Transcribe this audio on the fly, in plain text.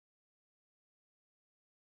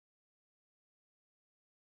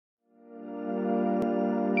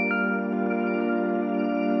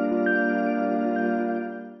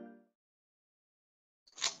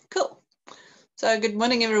So good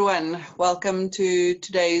morning, everyone. Welcome to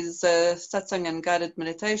today's Satsang and Guided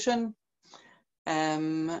Meditation.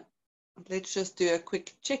 Let's just do a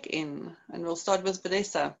quick check-in, and we'll start with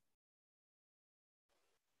Vanessa.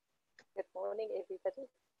 Good morning, everybody.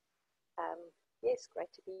 Yes,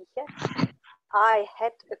 great to be here. I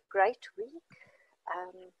had a great week.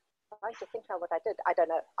 Trying to think now what I did. I don't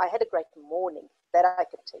know. I had a great morning, that I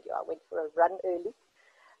can tell you. I went for a run early.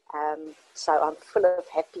 So I'm full of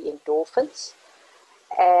happy endorphins.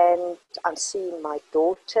 And I'm seeing my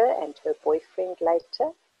daughter and her boyfriend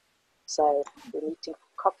later. So we're meeting for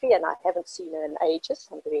coffee, and I haven't seen her in ages.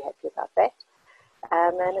 I'm very happy about that.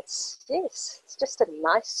 And it's just a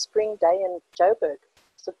nice spring day in Joburg.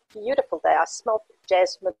 It's a beautiful day. I smelled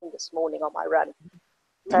jasmine this morning on my run.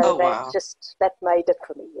 So wow. that made it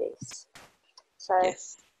for me, yes. So,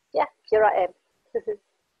 yes. Yeah, here I am.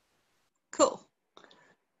 Cool.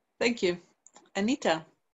 Thank you. Anita.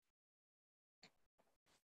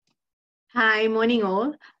 Hi, morning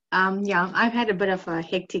all. I've had a bit of a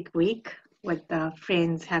hectic week with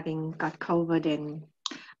friends having got COVID,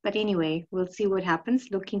 but anyway, we'll see what happens.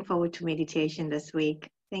 Looking forward to meditation this week.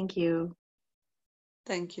 Thank you.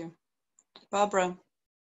 Thank you. Barbara.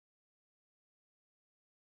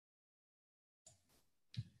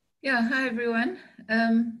 Yeah, hi everyone.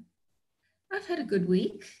 I've had a good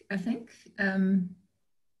week, I think, and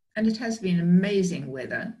it has been amazing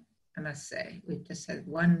weather, I must say. We've just had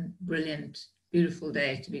one brilliant, beautiful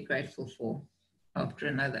day to be grateful for after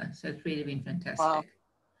another. So it's really been fantastic. Wow.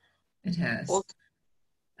 It has.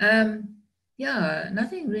 Awesome.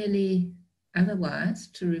 Nothing really otherwise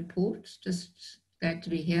to report. Just glad to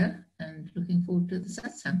be here and looking forward to the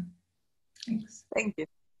satsang. Thanks. Thank you.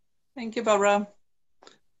 Thank you, Barbara.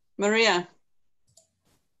 Maria.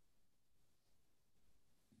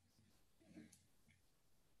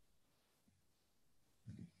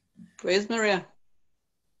 Where's Maria?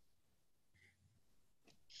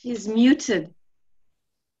 She's muted.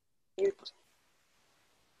 Mute.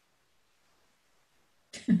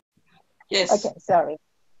 Yes. Okay, sorry.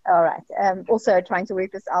 All right. Also trying to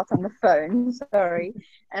work this out on the phone. Sorry.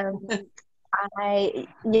 I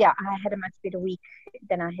had a much better week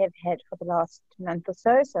than I have had for the last month or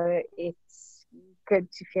so. So it's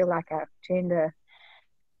good to feel like I've turned a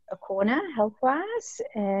corner health-wise,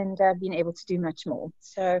 and I've been able to do much more.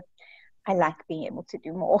 So I like being able to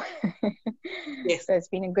do more. Yes. So it's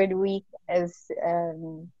been a good week, as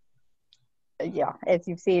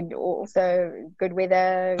you've said, also good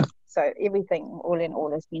weather. So everything, all in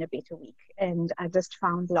all, has been a better week. And I just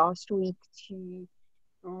found last week to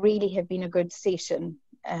really have been a good session.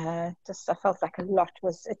 I felt like a lot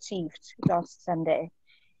was achieved last Sunday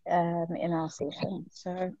in our session.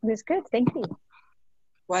 So it was good. Thank you.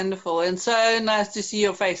 Wonderful, and so nice to see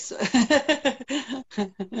your face.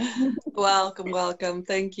 Welcome.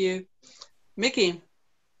 Thank you. Mickey.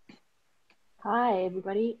 Hi,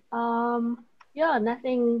 everybody.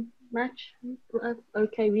 Nothing much.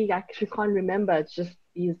 Okay, we actually can't remember. It's just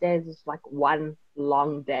these days it's like one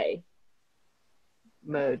long day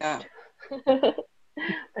merged. Yeah.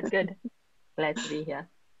 But good. Glad to be here.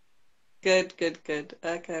 Good.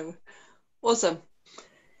 Okay, awesome.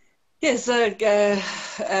 Yes,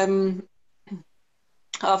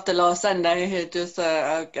 after last Sunday,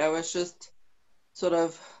 I was just sort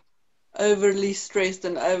of overly stressed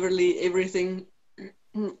and overly everything,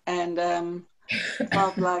 and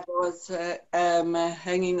felt like I was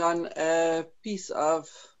hanging on a piece of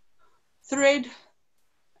thread,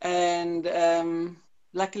 and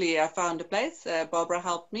luckily I found a place. Barbara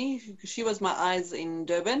helped me. She was my eyes in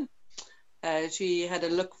Durban. She had a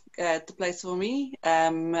look at the place for me,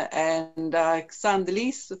 and I signed the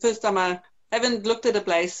lease. The first time I haven't looked at a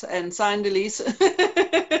place and signed a lease,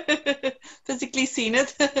 physically seen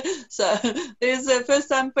it. So there's a first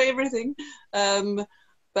time for everything. And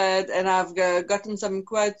I've gotten some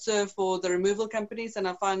quotes for the removal companies, and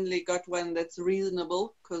I finally got one that's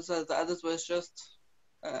reasonable, because the others was just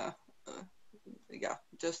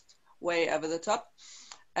just way over the top.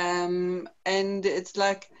 And it's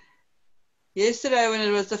like yesterday, when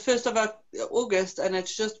it was the 1st of August, and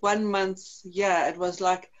it's just 1 month, it was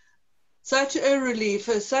like such a relief,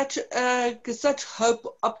 such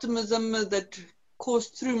hope, optimism that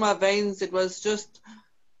coursed through my veins. It was just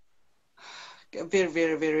very,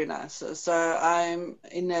 very, very nice. So I'm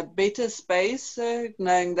in a better space,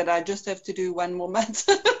 knowing that I just have to do 1 more month.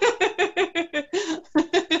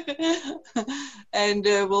 And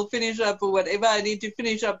we'll finish up whatever I need to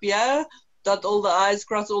finish up here. Dot all the I's,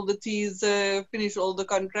 cross all the T's, finish all the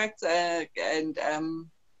contracts, and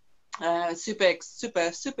super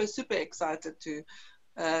excited to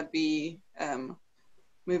be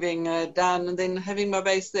moving down and then having my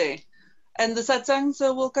base there. And the satsangs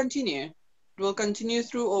will continue. It will continue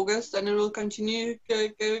through August, and it will continue go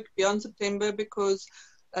beyond September, because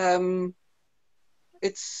it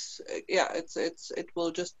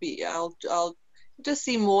will just be, I'll just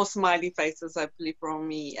see more smiley faces hopefully from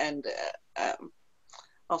me, and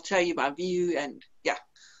I'll show you my view, and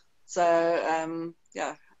so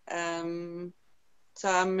so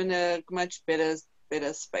I'm in a much better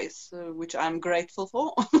space, which I'm grateful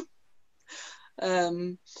for.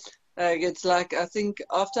 It's like, I think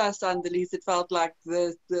after I signed the lease, it felt like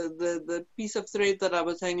the piece of thread that I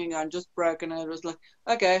was hanging on just broke, and it was like,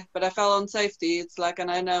 okay, but I fell on safety. It's like, and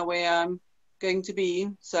I know where I'm going to be,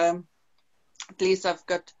 so at least I've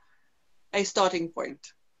got a starting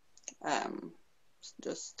point.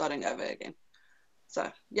 Just starting over again. So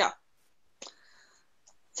yeah.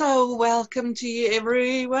 So welcome to you,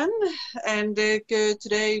 everyone. And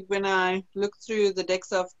today, when I looked through the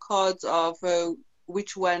decks of cards of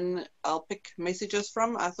which one I'll pick messages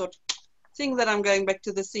from, I thought, seeing that I'm going back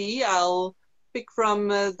to the sea, I'll pick from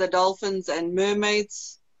the Dolphins and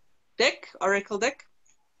Mermaids deck, Oracle deck.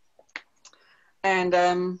 And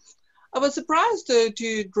I was surprised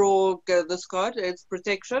to draw this card. It's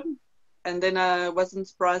protection. And then I wasn't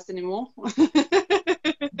surprised anymore.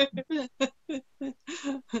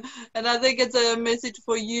 And I think it's a message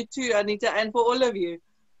for you too, Anita, and for all of you,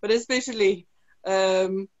 but especially.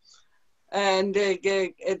 And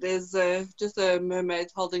it is just a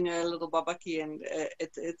mermaid holding a little babaki, and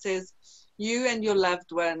it says, you and your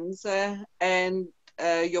loved ones and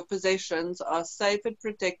your possessions are safe and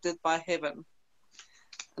protected by heaven.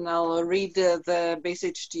 And I'll read the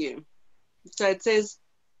message to you. So it says,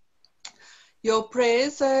 your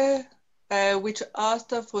prayers, which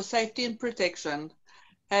asked for safety and protection,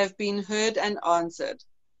 have been heard and answered.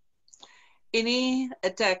 Any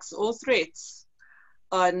attacks or threats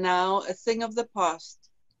are now a thing of the past,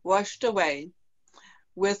 washed away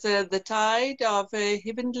with the tide of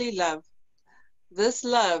heavenly love. This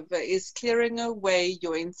love is clearing away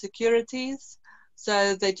your insecurities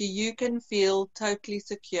so that you can feel totally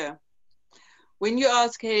secure. When you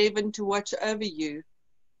ask heaven to watch over you,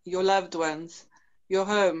 your loved ones, your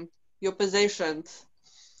home, your possessions,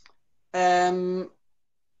 your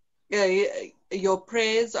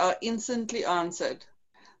prayers are instantly answered.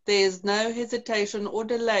 There is no hesitation or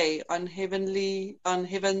delay on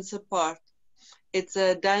heaven's part. It's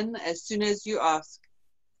done as soon as you ask.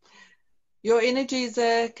 Your energies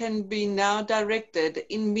can be now directed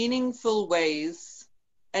in meaningful ways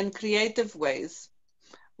and creative ways,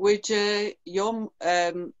 which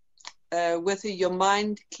with your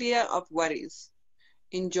mind clear of worries.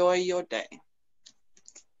 Enjoy your day.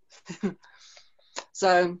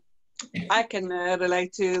 So I can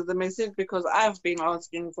relate to the message, because I've been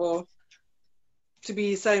asking to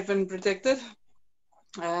be safe and protected,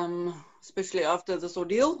 especially after this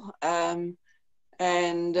ordeal. And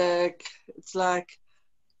it's like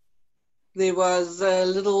there was a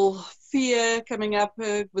little fear coming up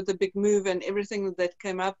with the big move and everything that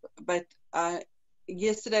came up. But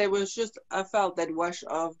yesterday was just, I felt that wash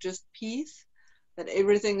of just peace, that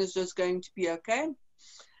everything is just going to be okay.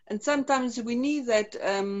 And sometimes we need that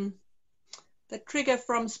that trigger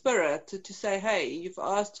from spirit to say, hey, you've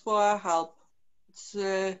asked for our help. It's,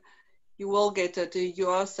 you will get it. You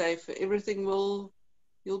are safe. Everything will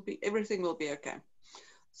be okay.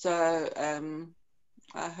 So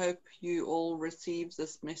I hope you all receive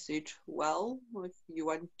this message well. If you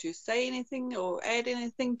want to say anything or add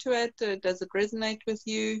anything to it, does it resonate with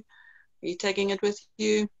you? Are you taking it with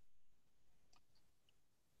you?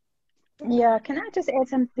 Yeah, can I just add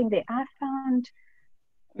something there? I found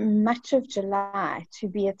much of July to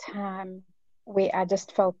be a time where I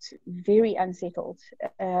just felt very unsettled.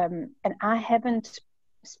 And I haven't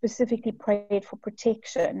specifically prayed for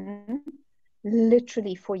protection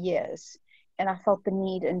literally for years. And I felt the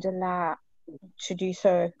need in July to do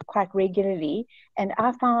so quite regularly. And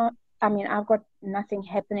I found, I mean, I've got nothing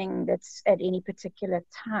happening that's at any particular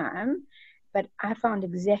time, but I found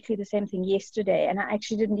exactly the same thing yesterday. And I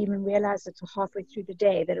actually didn't even realize until halfway through the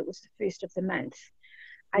day that it was the first of the month.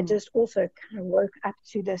 I just also kind of woke up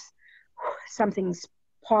to this, something's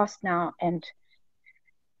past now, and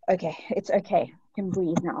okay, it's okay. I can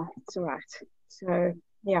breathe now. It's all right. So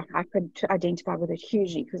yeah, I could identify with it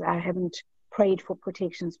hugely, because I haven't prayed for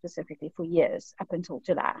protection specifically for years up until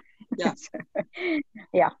July. Yeah.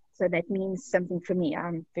 So that means something for me.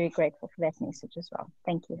 I'm very grateful for that message as well.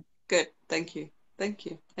 Thank you. Good. Thank you.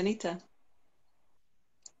 Anita?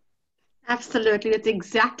 Absolutely. That's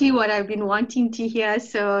exactly what I've been wanting to hear.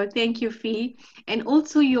 So thank you, Fee. And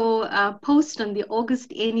also your post on the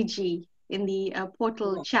August energy in the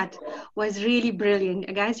Portal chat was really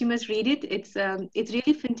brilliant. Guys, you must read it. It's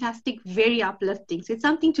really fantastic, very uplifting. So it's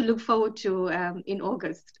something to look forward to in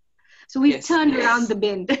August. So we've turned around the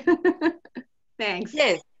bend. Thanks.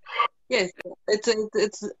 Yes,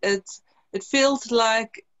 it feels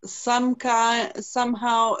like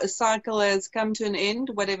somehow a cycle has come to an end,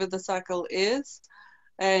 whatever the cycle is,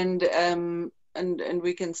 and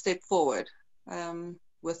we can step forward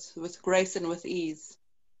with grace and with ease.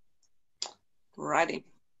 Righty.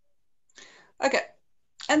 Okay.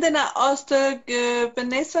 And then I asked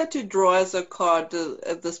Vanessa to draw us a card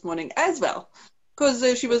this morning as well,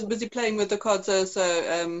 because she was busy playing with the cards,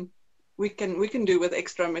 so we can do with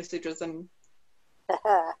extra messages and.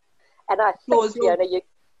 And I think, Fiona,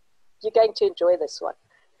 you're going to enjoy this one.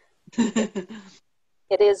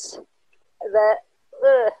 It is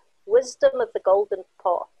the wisdom of the golden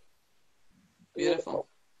path. Beautiful.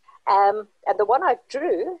 And the one I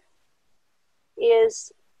drew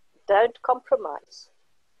is don't compromise.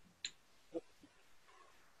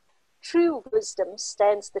 True wisdom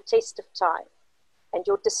stands the test of time, and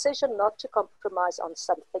your decision not to compromise on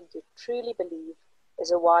something you truly believe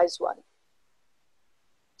is a wise one.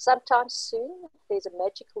 Sometime soon, there's a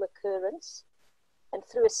magical occurrence, and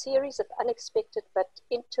through a series of unexpected but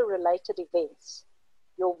interrelated events,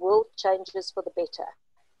 your world changes for the better.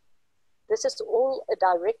 This is all a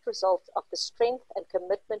direct result of the strength and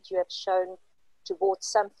commitment you have shown towards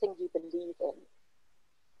something you believe in.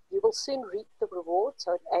 You will soon reap the rewards,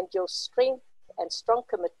 and your strength and strong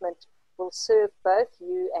commitment will serve both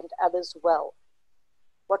you and others well.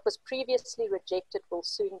 What was previously rejected will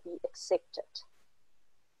soon be accepted.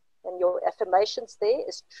 And your affirmations there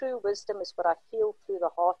is true wisdom is what I feel through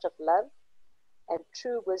the heart of love, and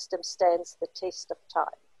true wisdom stands the test of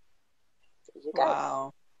time. There you go.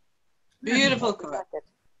 Wow. Beautiful card.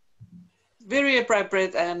 Very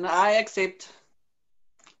appropriate, and I accept.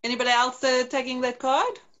 Anybody else taking that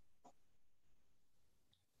card?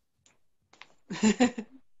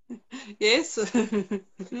 Yes.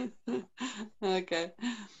 Okay.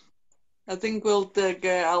 I think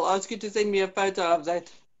I'll ask you to send me a photo of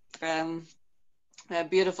that.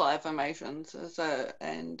 Beautiful affirmations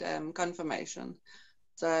and confirmation.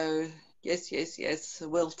 So yes,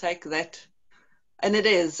 we'll take that. And it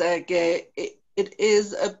is it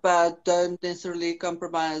is about don't necessarily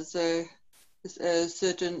compromise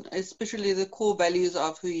certain, especially the core values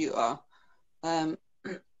of who you are, and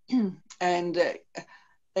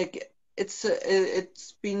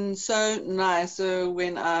it's been so nice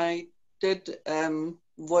when I did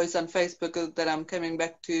voice on Facebook that I'm coming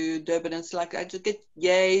back to Durban. It's like I just get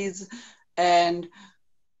yays, and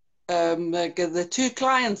the two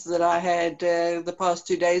clients that I had the past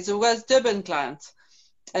 2 days was Durban clients,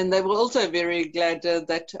 and they were also very glad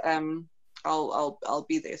that I'll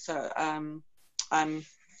be there. So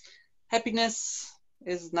happiness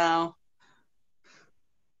is now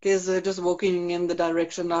just walking in the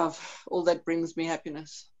direction of all that brings me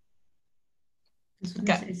happiness.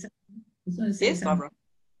 Okay. Yes, Barbara.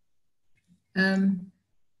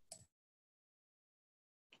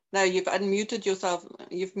 No, you've unmuted yourself.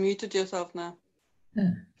 You've muted yourself now.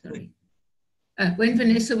 Oh, sorry. When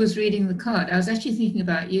Vanessa was reading the card, I was actually thinking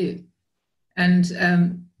about you, and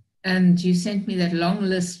you sent me that long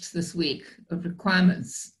list this week of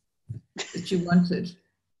requirements that you wanted,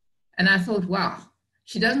 and I thought, wow,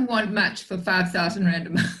 she doesn't want much for 5,000 rand a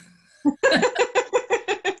month. I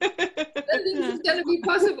don't think it's going to be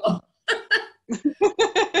possible.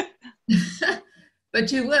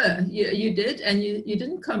 But you did, and you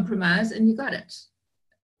didn't compromise, and you got it.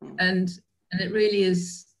 And it really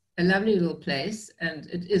is a lovely little place, and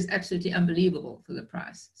it is absolutely unbelievable for the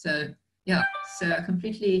price. So yeah, so I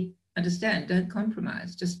completely understand. Don't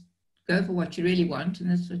compromise. Just go for what you really want, and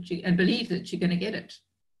that's what and believe that you're going to get it.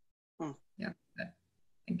 Yeah.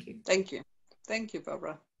 Thank you. Thank you,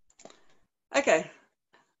 Barbara. Okay,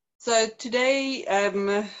 so today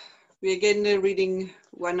we're again reading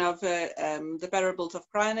one of the Parables of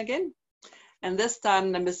Kryon again, and this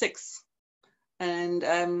time number 6. And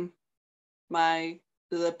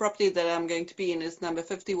the property that I'm going to be in is number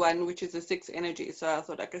 51, which is a 6 energy. So I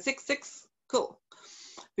thought, okay, 6, cool,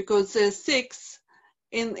 because 6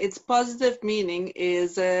 in its positive meaning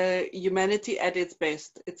is humanity at its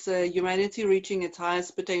best. It's humanity reaching its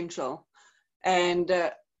highest potential,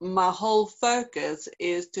 and my whole focus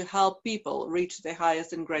is to help people reach their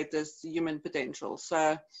highest and greatest human potential.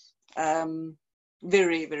 So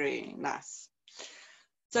very, very nice.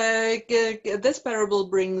 So this parable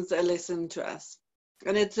brings a lesson to us,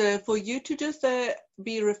 and it's for you to just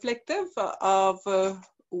be reflective of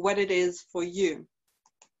what it is for you,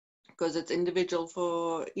 because it's individual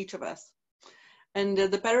for each of us. And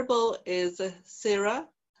the parable is Sarah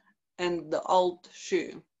and the old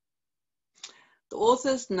shoe. The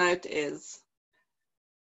author's note is,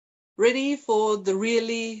 ready for the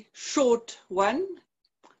really short one?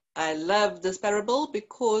 I love this parable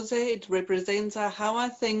because it represents how I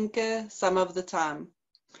think some of the time.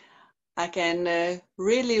 I can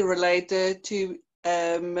really relate to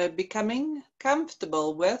becoming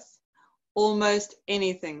comfortable with almost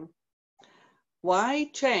anything. Why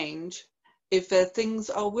change if things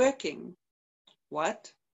are working?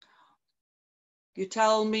 What? You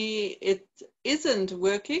tell me it isn't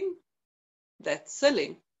working? That's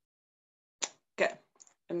silly. Okay,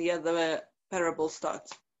 and the other parable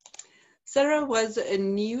starts. Sarah was a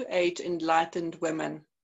New Age enlightened woman.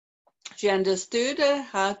 She understood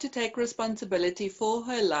how to take responsibility for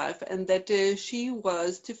her life and that she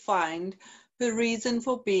was to find her reason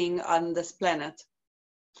for being on this planet.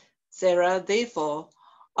 Sarah, therefore,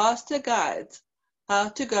 asked her guides how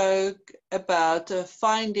to go about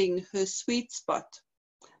finding her sweet spot,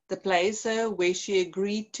 the place where she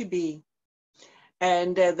agreed to be,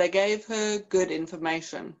 and they gave her good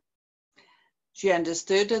information. She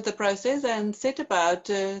understood the process and set about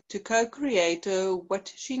to co-create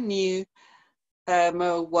what she knew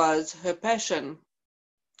was her passion.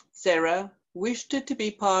 Sarah wished to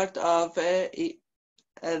be part of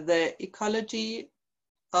the ecology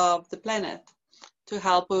of the planet, to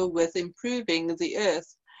help her with improving the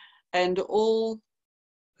earth and all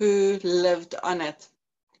who lived on it.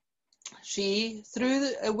 She,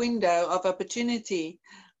 through a window of opportunity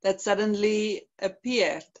that suddenly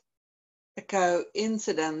appeared, a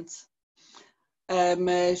coincidence,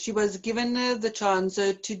 she was given the chance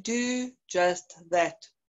to do just that.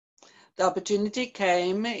 The opportunity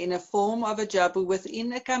came in a form of a job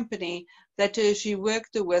within a company that she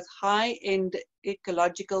worked with high-end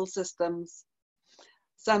ecological systems,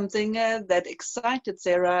 something that excited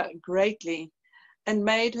Sarah greatly and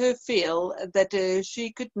made her feel that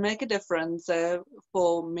she could make a difference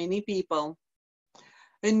for many people.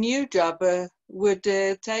 A new job would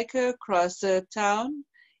take her across town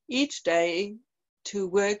each day to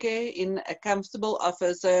work in a comfortable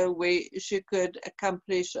office where she could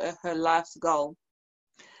accomplish her life's goal.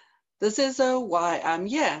 This is why I'm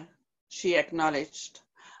here, she acknowledged.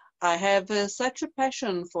 I have such a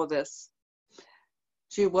passion for this.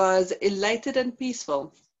 She was elated and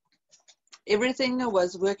peaceful. Everything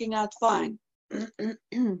was working out fine.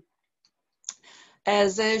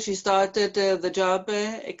 As she started the job,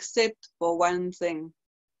 except for one thing.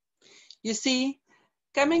 You see,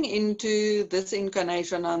 coming into this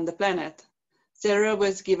incarnation on the planet, Sarah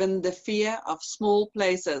was given the fear of small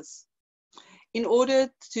places. In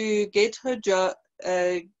order to get to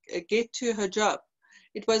her job,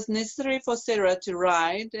 it was necessary for Sarah to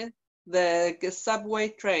ride the subway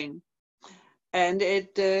train, and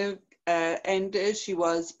she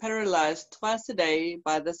was paralyzed twice a day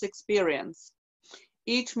by this experience.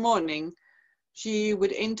 Each morning, she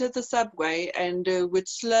would enter the subway and would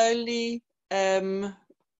slowly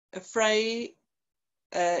fray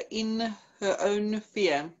in her own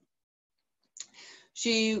fear.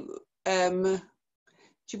 She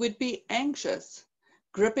would be anxious,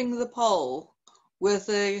 gripping the pole with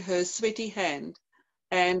her sweaty hand,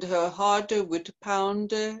 and her heart would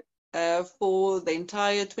pound for the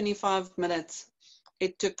entire 25 minutes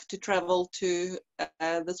it took to travel to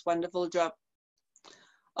this wonderful job.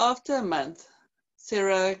 After a month,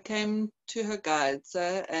 Sarah came to her guides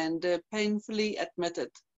and painfully admitted,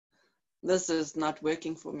 "This is not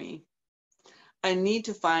working for me. I need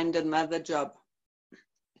to find another job."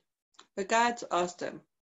 Her guides asked her,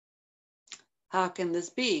 "How can this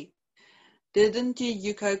be? Didn't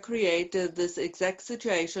you co-create this exact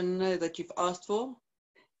situation that you've asked for?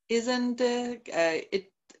 Isn't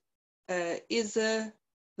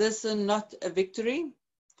this not a victory?"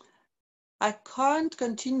 "I can't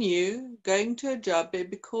continue going to a job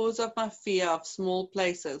because of my fear of small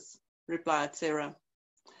places," replied Sarah.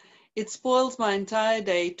 "It spoils my entire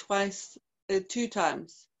day two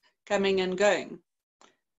times, coming and going."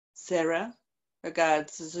 "Sarah," her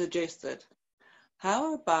guides suggested,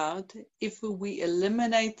 "how about if we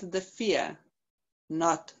eliminate the fear,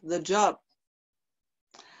 not the job?"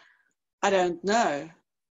 "I don't know,"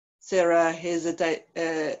 Sarah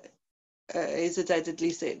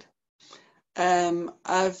hesitantly said.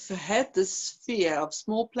 "I've had this fear of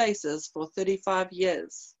small places for 35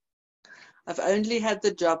 years. I've only had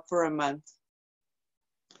the job for a month."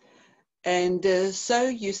 And so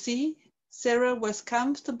you see, Sarah was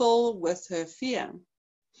comfortable with her fear.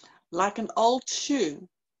 Like an old shoe,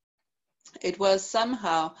 it was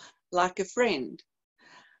somehow like a friend,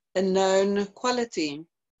 a known quality.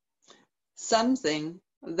 something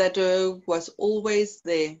that was always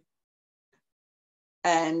there.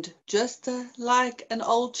 And just like an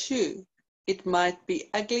old shoe, it might be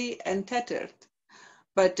ugly and tattered,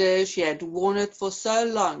 but she had worn it for so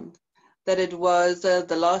long that it was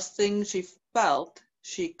the last thing she felt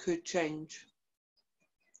she could change.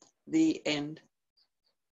 The end.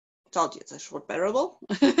 Told you it's a short parable.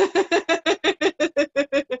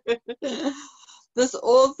 This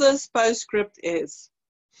author's postscript is,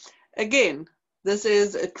 again, this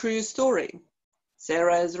is a true story.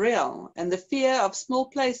 Sarah is real, and the fear of small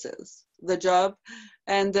places, the job,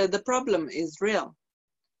 and the problem is real.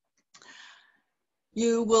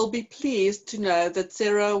 You will be pleased to know that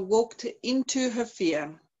Sarah walked into her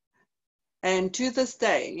fear, and to this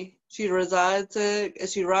day she rides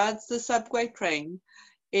the subway train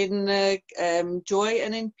in joy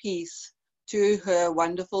and in peace to her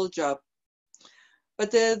wonderful job.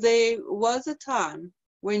 But there was a time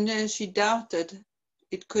when she doubted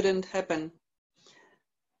it couldn't happen,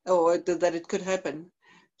 or that it could happen.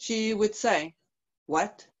 She would say,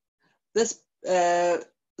 "What? This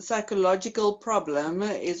psychological problem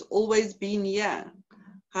is always been here.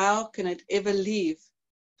 How can it ever leave?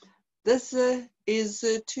 This is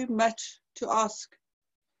too much to ask."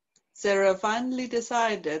 Sarah finally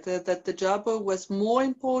decided that the job was more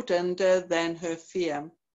important than her fear.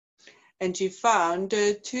 And she found,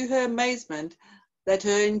 to her amazement, that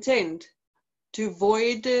her intent to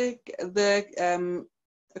avoid the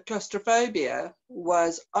claustrophobia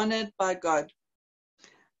was honored by God,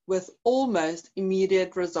 with almost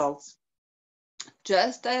immediate results.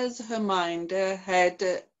 Just as her mind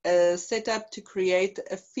had set up to create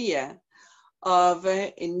a fear of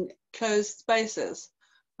enclosed spaces,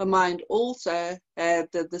 her mind also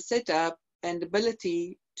had the setup and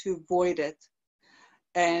ability to avoid it.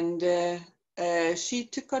 And she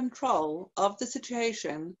took control of the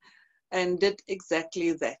situation and did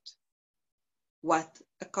exactly that. What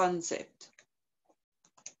a concept.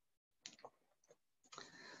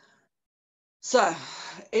 So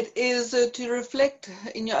it is to reflect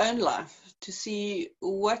in your own life, to see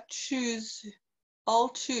what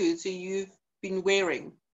old shoes you've been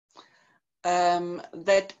wearing,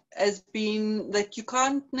 that you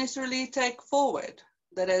can't necessarily take forward,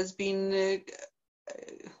 that has been a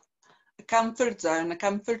comfort zone, a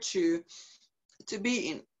comfort shoe to be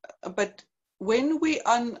in. But when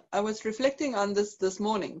I was reflecting on this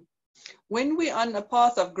morning, when we're on a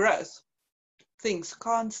path of growth, things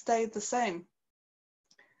can't stay the same.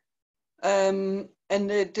 And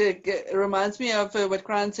it reminds me of what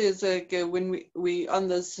Kryon says, when we on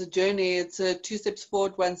this journey, it's 2 steps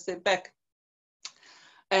forward, 1 step back.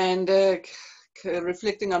 And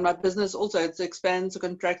reflecting on my business also, it expands,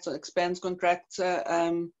 contracts,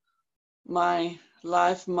 my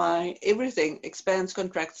life, my everything expands,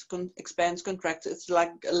 contracts, expands, contracts. It's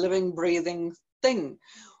like a living, breathing thing.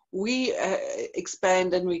 We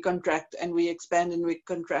expand and we contract, and we expand and we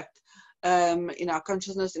contract in our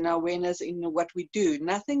consciousness, in our awareness, in what we do.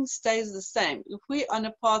 Nothing stays the same. If we're on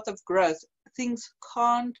a path of growth, things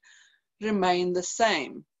can't remain the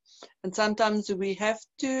same. And sometimes we have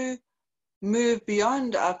to move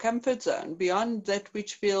beyond our comfort zone, beyond that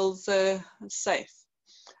which feels safe,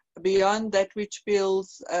 beyond that which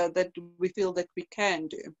feels that we feel that we can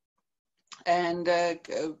do. And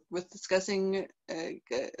with discussing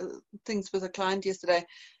things with a client yesterday,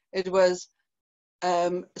 it was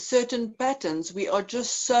certain patterns we are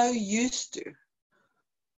just so used to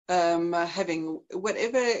having,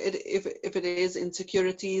 whatever if it is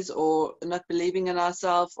insecurities or not believing in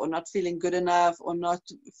ourselves or not feeling good enough or not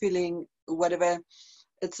feeling whatever.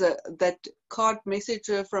 It's that card message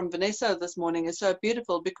from Vanessa this morning is so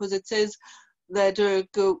beautiful, because it says that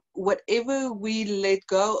whatever we let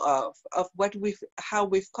go of how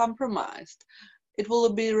we've compromised, it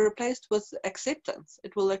will be replaced with acceptance.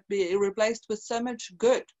 It will be replaced with so much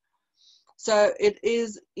good. So it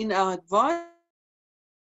is in our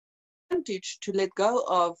advantage to let go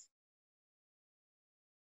of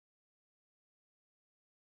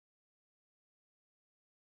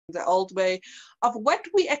the old way of what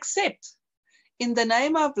we accept in the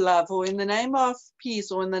name of love, or in the name of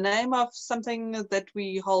peace, or in the name of something that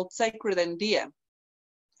we hold sacred and dear.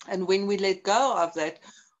 And when we let go of that,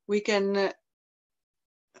 we can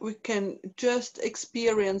just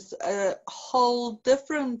experience a whole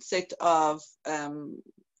different set of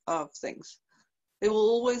things. There will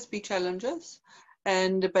always be challenges,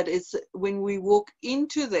 but it's when we walk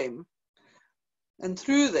into them and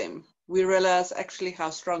through them, we realize actually how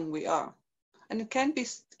strong we are. And it can be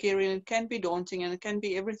scary, and it can be daunting, and it can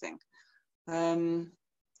be everything.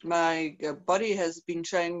 My body has been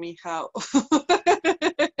showing me how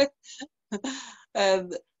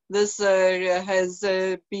this has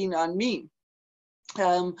been on me.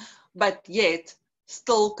 But yet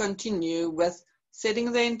still continue with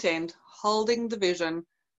setting the intent, holding the vision,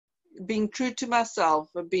 being true to myself,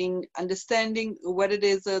 being understanding what it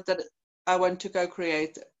is that I want to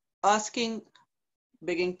co-create, asking,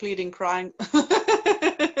 begging, pleading, crying,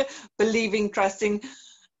 believing, trusting,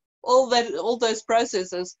 all those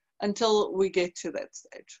processes until we get to that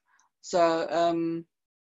stage. So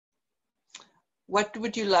what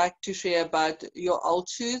would you like to share about your old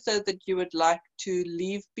shoes that you would like to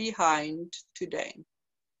leave behind today?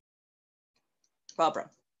 Barbara.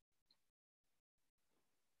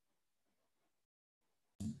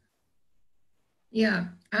 Yeah,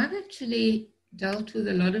 I've actually dealt with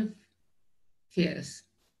a lot of fears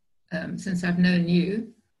since I've known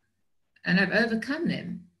you, and I've overcome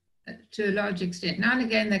them to a large extent. Now and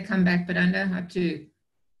again they come back, but I know how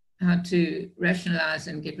to rationalize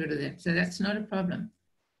and get rid of them. So that's not a problem.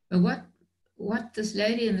 But what this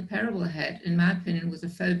lady in the parable had, in my opinion, was a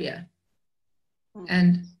phobia.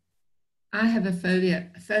 And I have a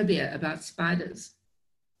phobia about spiders.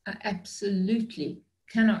 I absolutely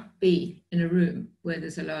cannot be in a room where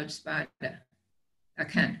there's a large spider. I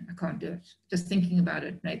can't do it. Just thinking about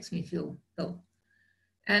it makes me feel ill.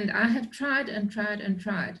 And I have tried and tried and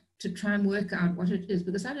tried to try and work out what it is,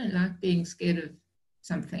 because I don't like being scared of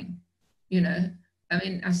something, you know. I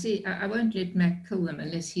mean, I won't let Mac kill them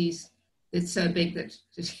unless it's so big that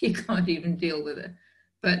he can't even deal with it.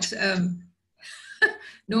 But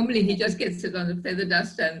normally he just gets it on the feather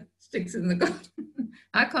duster and sticks it in the garden.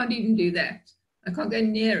 I can't even do that. I can't go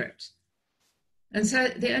near it. And so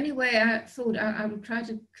the only way I thought I would try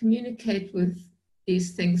to communicate with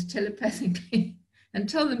these things telepathically and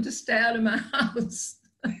tell them to stay out of my house.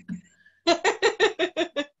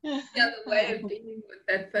 The other way of dealing with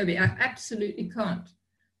that phobia. I absolutely can't.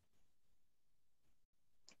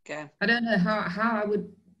 Okay. I don't know how I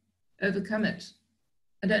would overcome it.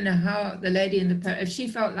 I don't know how the lady in the, if she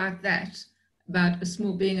felt like that about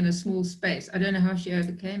being in a small space, I don't know how she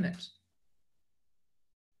overcame it.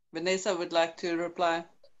 Vanessa would like to reply,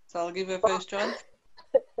 so I'll give her first chance.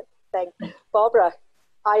 Thanks. Barbara,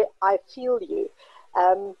 I feel you.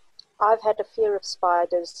 I've had a fear of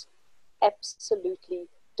spiders absolutely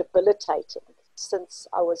debilitating since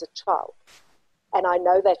I was a child. And I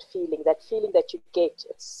know that feeling that you get,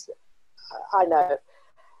 I know.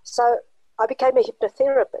 So I became a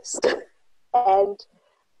hypnotherapist and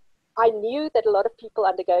I knew that a lot of people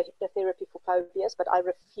undergo hypnotherapy for phobias, but I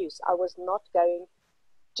refused. I was not going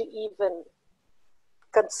to even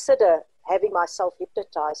consider having myself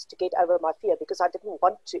hypnotized to get over my fear because I didn't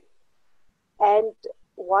want to. And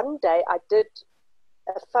one day I did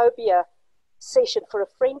a phobia session for a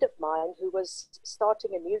friend of mine who was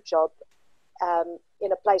starting a new job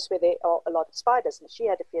in a place where there are a lot of spiders, and she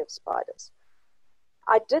had a fear of spiders.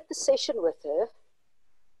 I did the session with her,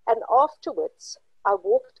 and afterwards I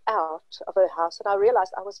walked out of her house and I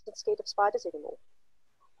realized I wasn't scared of spiders anymore.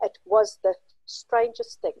 It was the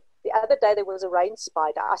strangest thing. The other day there was a rain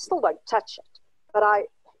spider. I still won't touch it, but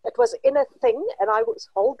it was in a thing and I was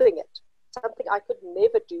holding it, something I could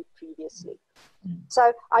never do previously.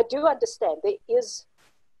 So I do understand there is,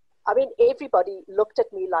 I mean, everybody looked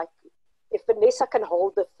at me like, if Vanessa can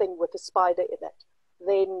hold the thing with a spider in it,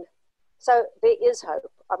 then, so there is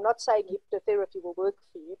hope. I'm not saying hypnotherapy will work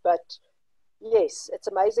for you, but yes, it's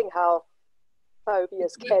amazing how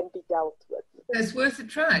phobias can be dealt with. It's worth a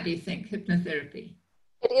try, do you think, hypnotherapy?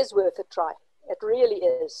 It is worth a try. It really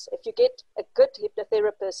is. If you get a good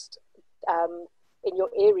hypnotherapist in your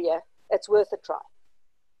area, it's worth a try.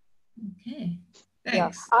 Okay,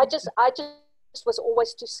 thanks. Yeah. I just was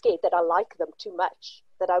always too scared that I like them too much,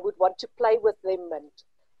 that I would want to play with them, and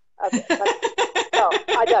but, no,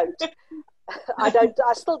 I don't.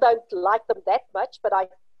 I still don't like them that much, but I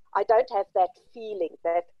don't have that feeling,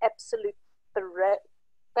 that absolute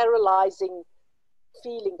paralyzing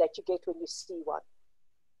feeling that you get when you see one.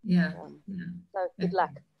 Yeah. So good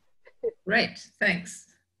luck. Great, thanks.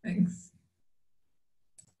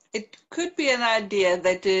 It could be an idea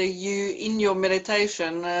that you, in your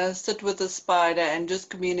meditation, sit with a spider and just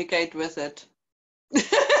communicate with it.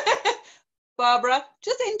 Barbara,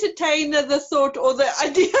 just entertain the thought or the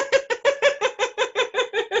idea.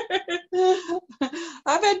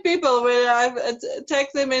 I've had people where I've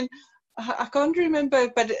attacked them and I can't remember,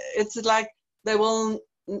 but it's like it will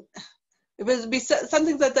be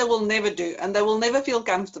something that they will never do and they will never feel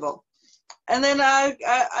comfortable. And then I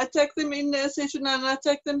attack them in a session and I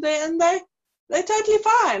attack them there and they're totally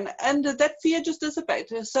fine. And that fear just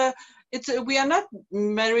dissipates. So we are not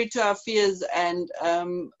married to our fears and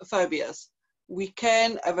phobias. we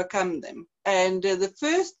can overcome them. And the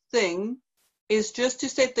first thing is just to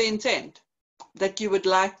set the intent that you would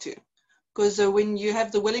like to. Because when you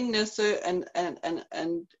have the willingness and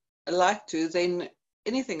like to, then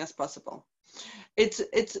anything is possible.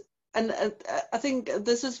 And I think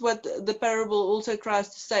this is what the parable also tries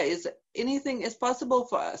to say, is that anything is possible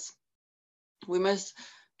for us. We must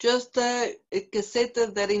just set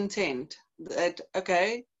that intent that,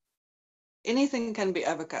 okay, anything can be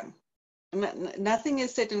overcome. Nothing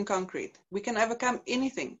is set in concrete. We can overcome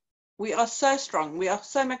anything. We are so strong. We are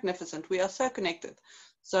so magnificent. We are so connected.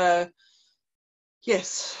 So,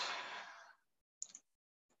 yes.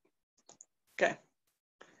 Okay.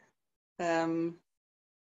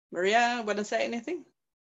 Maria, want to say anything?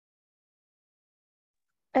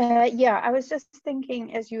 Yeah, I was just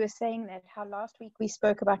thinking as you were saying that, how last week we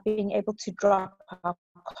spoke about being able to drop our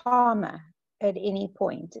karma at any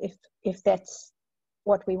point if that's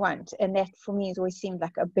what we want, and that for me has always seemed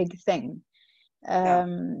like a big thing.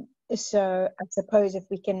 So I suppose if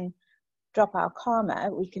we can drop our karma,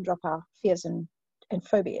 we can drop our fears and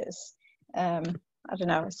phobias. I don't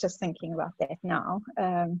know, I was just thinking about that now.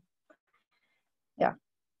 Yeah.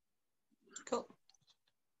 Cool.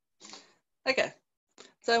 Okay.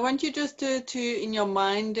 So I want you just to in your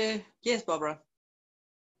mind, yes, Barbara.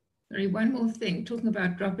 Sorry, one more thing, talking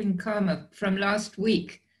about dropping karma from last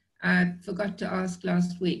week. I forgot to ask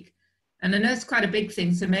last week. And I know it's quite a big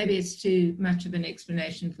thing, so maybe it's too much of an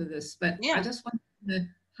explanation for this, but yeah. I just want to know,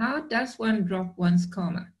 how does one drop one's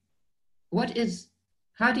karma?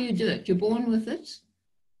 How do you do it? You're born with it?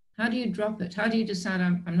 How do you drop it? How do you decide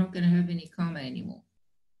I'm not going to have any karma anymore?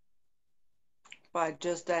 By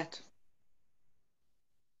just that.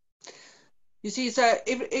 You see, so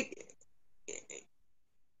it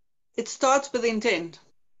starts with intent.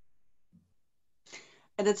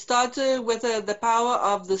 And it starts with the power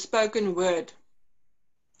of the spoken word.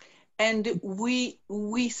 And we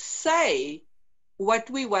say what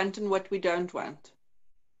we want and what we don't want.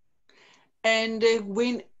 And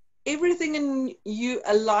when everything in you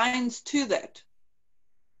aligns to that,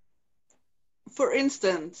 for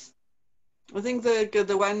instance, I think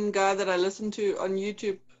the one guy that I listened to on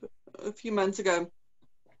YouTube a few months ago,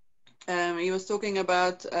 he was talking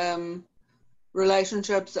about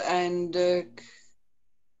relationships and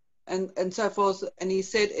so forth, and he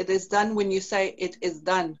said it is done when you say it is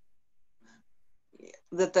done.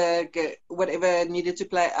 That the whatever needed to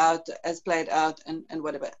play out has played out, and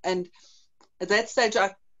whatever. And at that stage,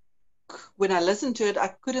 when I listened to it,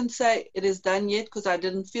 I couldn't say it is done yet because I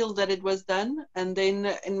didn't feel that it was done. And then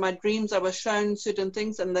in my dreams, I was shown certain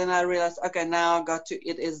things, and then I realized, okay, now I got to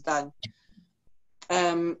it is done.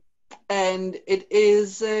 And it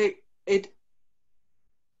is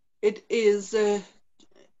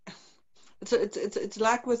it's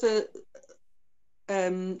like with a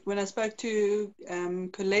when I spoke to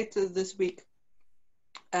Colette this week,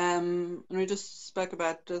 and we just spoke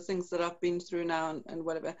about the things that I've been through now and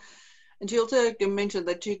whatever. And she also mentioned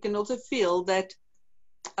that you can also feel that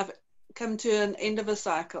I've come to an end of a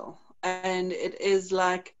cycle, and it is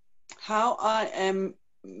like how I am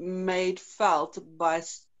made felt by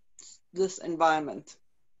this environment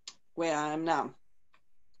where I am now.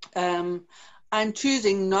 I'm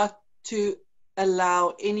choosing not to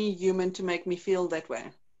allow any human to make me feel that way.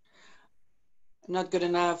 Not good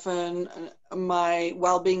enough, and my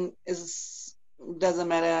well-being doesn't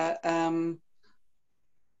matter.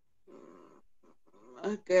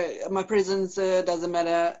 Okay, my presence doesn't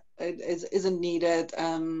matter. It isn't needed.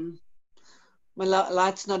 My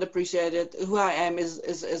light's not appreciated. Who I am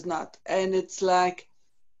is not. And it's like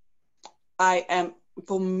I am.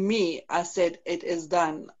 For me, I said it is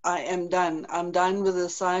done. I am done. I'm done with the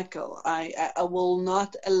cycle. I will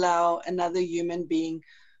not allow another human being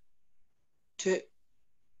to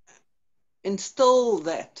instill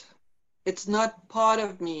that. It's not part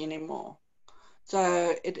of me anymore.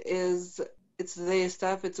 So it's their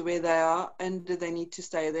stuff, it's where they are, and they need to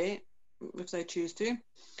stay there if they choose to.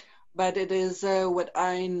 But it is what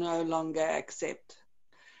I no longer accept.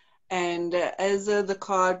 And as the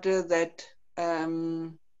card that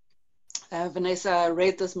Vanessa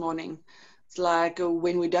read this morning, it's like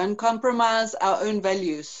when we don't compromise our own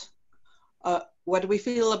values, what we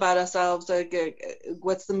feel about ourselves,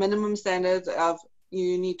 what's the minimum standard of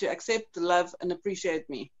you need to accept, love, and appreciate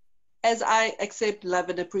me as I accept, love,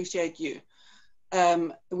 and appreciate you,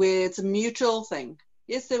 where it's a mutual thing.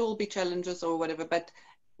 Yes, there will be challenges or whatever, but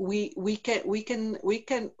we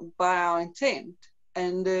can by our intent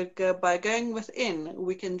and by going within,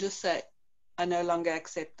 we can just say, I no longer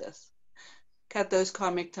accept this. Cut those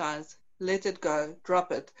karmic ties, let it go,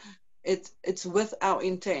 drop it. It's with our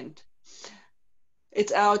intent.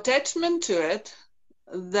 It's our attachment to it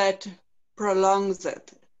that prolongs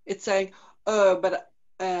it. It's saying, oh, but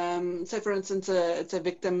say for instance, it's a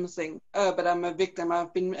victim thing. Oh, but I'm a victim.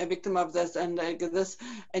 I've been a victim of this and this,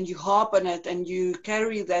 and you harp on it and you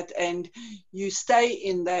carry that and you stay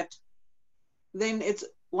in that. Then it's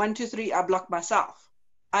 1, 2, 3. I block myself.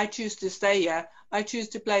 I choose to stay here. I choose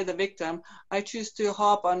to play the victim. I choose to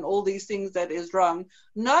harp on all these things that is wrong.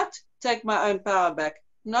 Not take my own power back.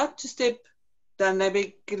 Not to step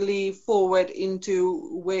dynamically forward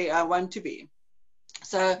into where I want to be.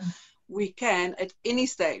 So we can at any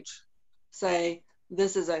stage say,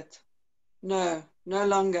 this is it. No, no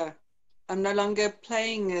longer. I'm no longer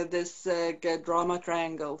playing this drama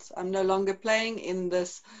triangles. I'm no longer playing in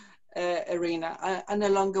this arena. I no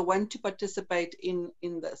longer want to participate in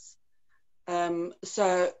this.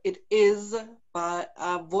 So it is by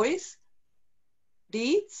our voice,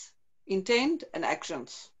 deeds, intent, and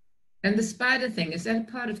actions. And the spider thing, is that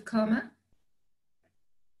a part of karma?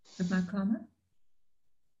 Of my karma?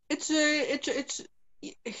 It's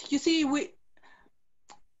you see,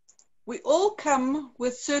 we all come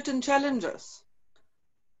with certain challenges.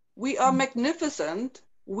 We are magnificent.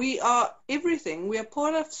 We are everything. We are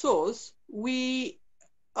part of source. We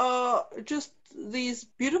are just these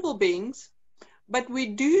beautiful beings, but we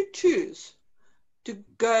do choose to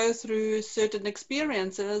go through certain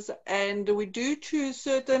experiences, and we do choose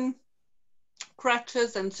certain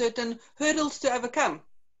crutches and certain hurdles to overcome,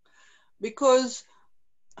 because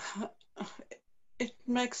it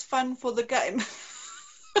makes fun for the game.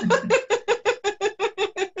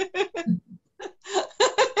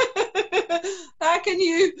 How can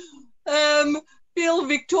you feel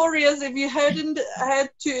victorious if you hadn't had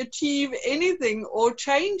to achieve anything or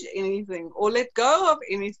change anything or let go of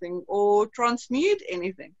anything or transmute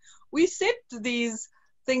anything? We set these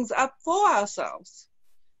things up for ourselves,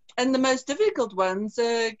 and the most difficult ones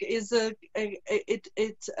is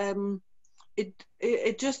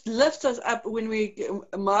it just lifts us up when we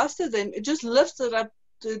master them. It just lifts it up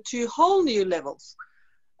to whole new levels.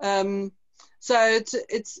 So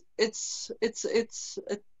it's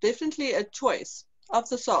definitely a choice of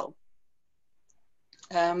the soul.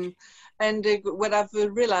 And what I've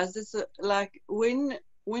realized is like when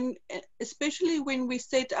especially when we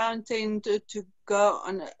set our intent to go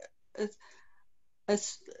on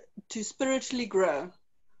to spiritually grow,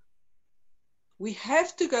 we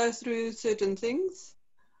have to go through certain things,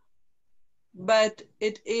 but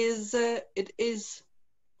it is the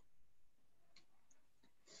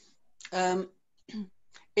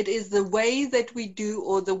way that we do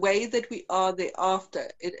or the way that we are thereafter.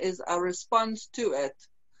 It is our response to it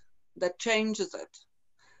that changes it.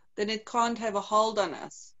 Then it can't have a hold on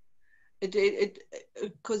us.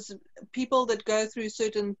 Because people that go through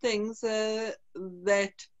certain things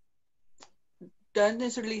that don't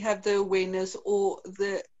necessarily have the awareness or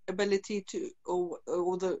the ability to or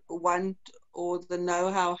the want or the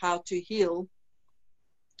know-how how to heal,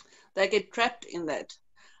 they get trapped in that,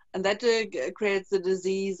 and that creates the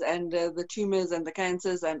disease and the tumors and the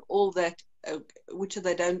cancers and all that, which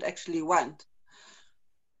they don't actually want.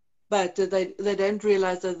 But they don't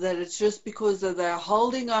realize that it's just because they're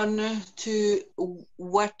holding on to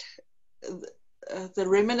what the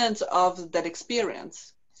remnants of that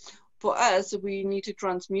experience. For us, we need to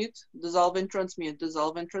transmute, dissolve and transmute,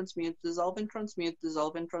 dissolve and transmute, dissolve and transmute,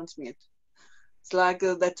 dissolve and transmute. It's like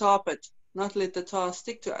the tar pit, not let the tar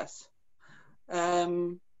stick to us.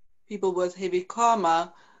 People with heavy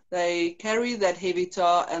karma, they carry that heavy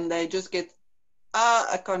tar and they just get,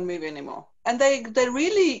 I can't move anymore. And they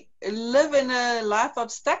really live in a life of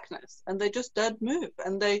stuckness, and they just don't move,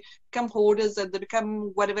 and they become hoarders and they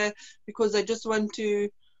become whatever because they just want to,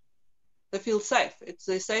 they feel safe. It's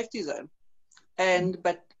their safety zone.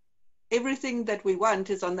 But everything that we want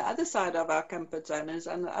is on the other side of our comfort zone, is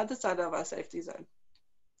on the other side of our safety zone.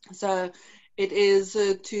 So it is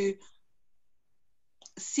to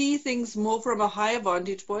see things more from a higher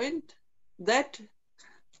vantage point. That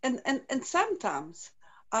and sometimes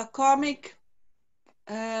our karmic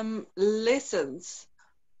lessons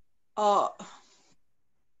are, I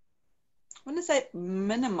want to say,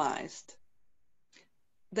 minimized.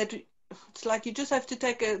 That it's like you just have to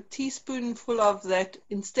take a teaspoonful of that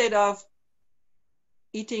instead of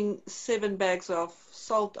eating 7 bags of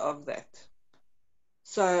salt of that.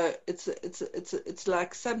 So it's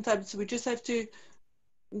like sometimes we just have to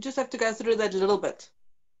go through that a little bit,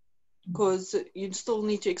 because you still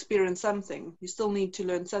need to experience something, you still need to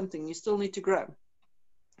learn something, you still need to grow,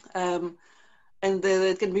 and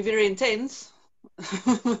it can be very intense,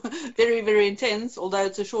 very, very intense, although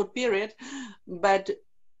it's a short period, but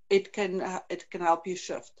it can help you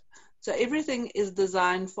shift. So everything is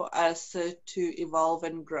designed for us to evolve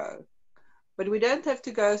and grow. But we don't have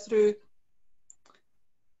to go through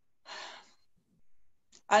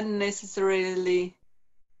unnecessarily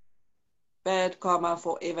bad karma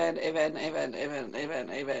forever and ever and ever and ever and ever and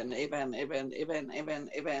ever and ever and ever and ever and ever and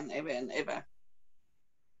ever and ever and ever.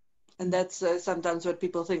 And that's sometimes what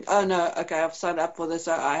people think. Oh no, okay, I've signed up for this.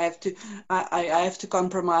 So I have to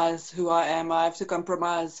compromise who I am. I have to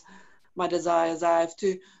compromise my desires. I have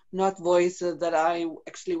to not voice that I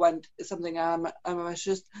actually want something. I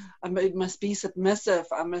must be submissive.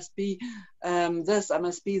 I must be this. I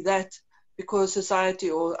must be that, because society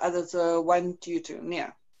or others want you to.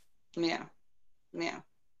 Yeah.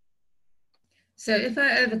 So if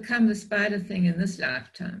I overcome the spider thing in this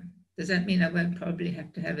lifetime, does that mean I won't probably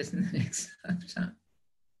have to have it in the next lifetime?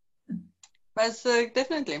 Most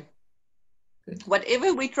definitely. Good.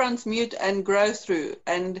 Whatever we transmute and grow through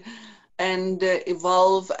and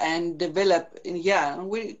evolve and develop,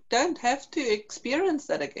 we don't have to experience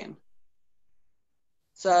that again.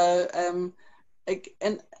 So and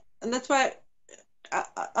that's why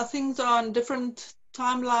our things are on different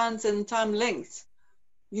timelines and time lengths.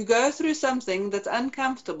 You go through something that's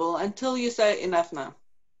uncomfortable until you say enough now.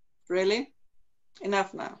 Really?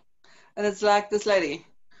 Enough now. And it's like this lady.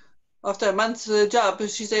 After a month's job,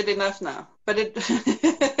 she said enough now. But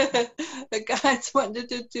the guides wanted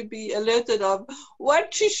her to be alerted of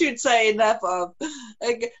what she should say enough of.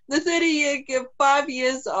 The 5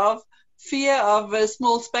 years of fear of a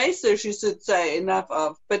small space, so she should say enough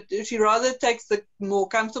of. But she rather takes the more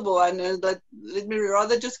comfortable one. Let me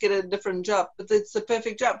rather just get a different job. But it's the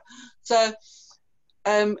perfect job. So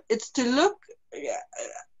it's to look.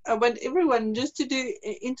 I want everyone just to do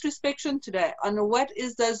introspection today on what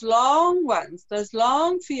is those long ones, those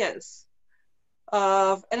long fears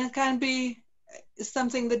of, and it can be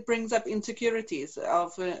something that brings up insecurities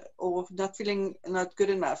of or not feeling not good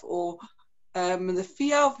enough, or the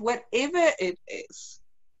fear of whatever it is,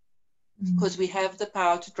 because we have the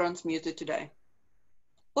power to transmute it today,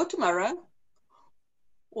 or tomorrow,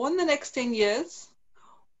 or in the next 10 years,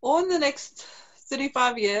 or in the next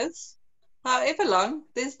 35 years. However long,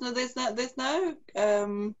 there's no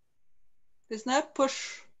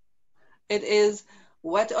push. It is,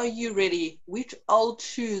 what are you ready? Which old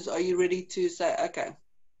shoes are you ready to say, okay,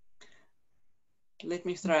 let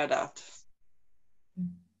me throw it out.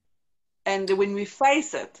 And when we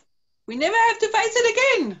face it, we never have to face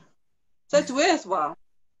it again. So it's worthwhile.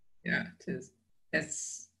 Yeah, it is.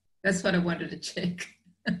 That's what I wanted to check.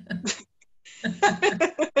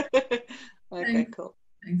 Okay, cool.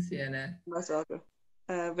 Thanks, Fiona. Most welcome.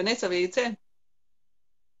 Vanessa, will you say?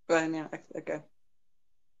 Yeah, okay.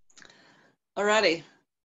 Alrighty.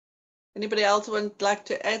 Anybody else would like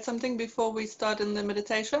to add something before we start in the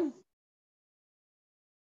meditation?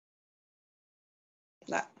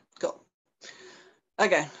 No, cool.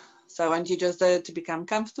 Okay, so I want you just to become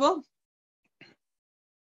comfortable.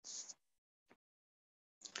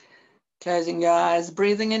 Closing your eyes,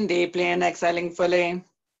 breathing in deeply and exhaling fully.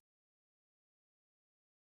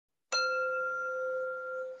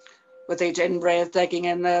 With each in-breath, taking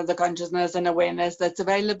in the consciousness and awareness that's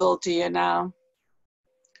available to you now.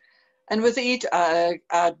 And with each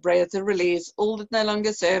out-breath, release all that no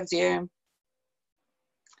longer serves you,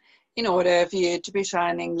 in order for you to be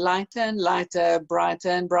shining lighter and lighter, brighter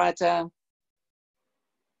and brighter.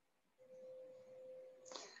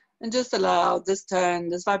 And just allow this tone,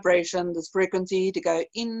 this vibration, this frequency to go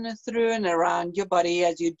in, through and around your body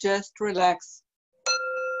as you just relax.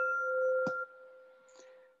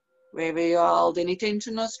 Wherever you hold any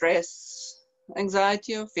tension or stress,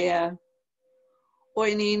 anxiety or fear, or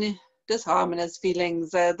any disharmonious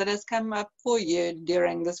feelings that has come up for you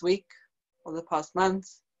during this week, or the past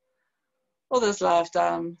months, or this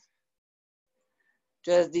lifetime.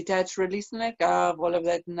 Just detach, release, and let go of all of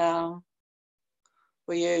that now.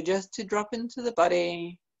 For you just to drop into the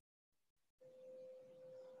body.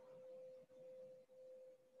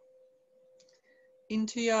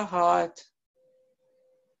 Into your heart.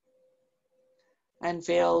 And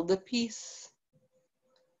feel the peace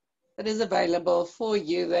that is available for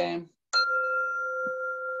you there.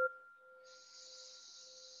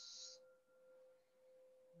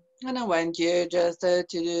 And I want you just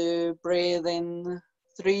to breathe in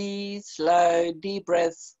 3 slow, deep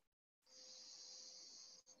breaths.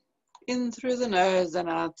 In through the nose and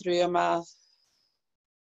out through your mouth.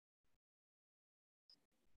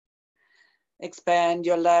 Expand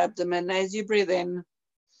your lower abdomen as you breathe in.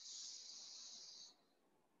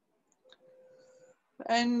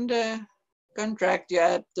 And contract your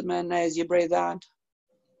abdomen as you breathe out.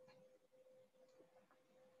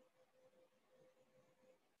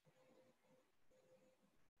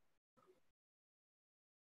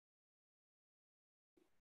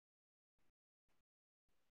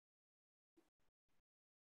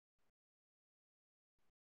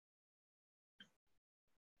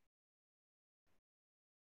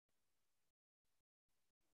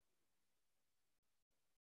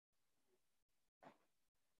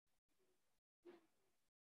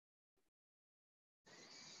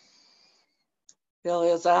 Feel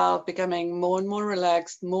yourself becoming more and more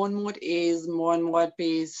relaxed, more and more at ease, more and more at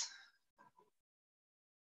peace.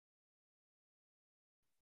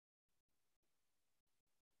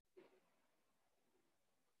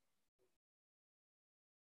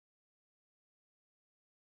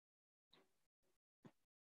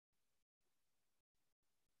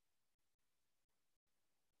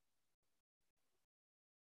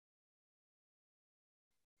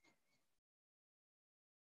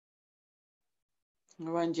 I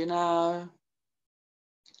want you now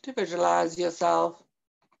to visualize yourself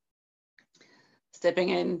stepping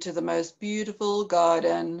into the most beautiful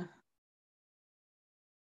garden,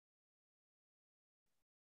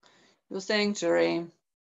 your sanctuary,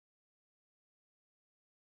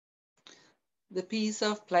 the peace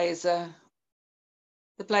of place, the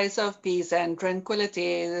place of peace and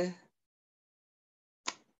tranquility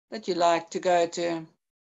that you like to go to.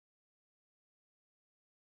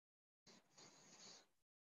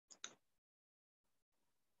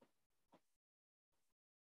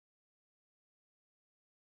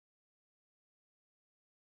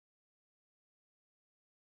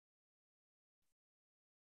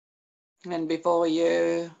 And before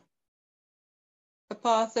you, a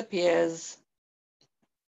path appears.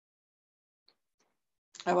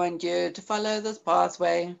 I want you to follow this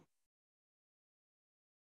pathway.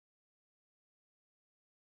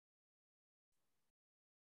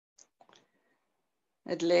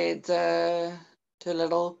 It leads to a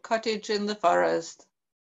little cottage in the forest.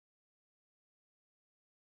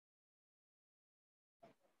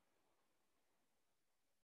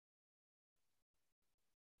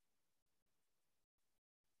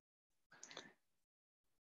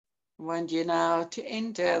 I want you now to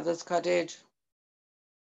enter this cottage.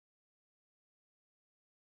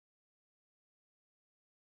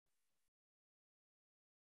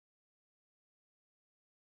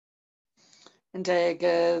 And take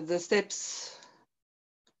the steps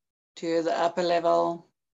to the upper level,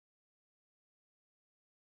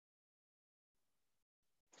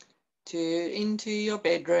 into your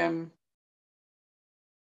bedroom.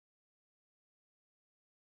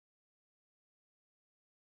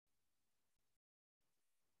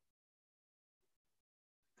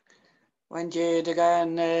 I want you to go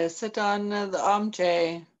and sit on the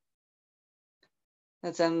armchair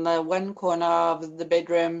that's in the one corner of the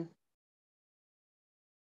bedroom.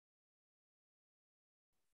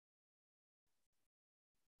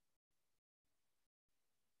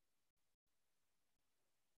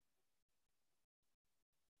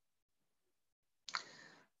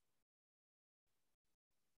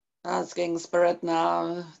 Asking Spirit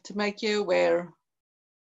now to make you aware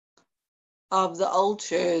of the old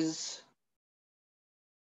shoes,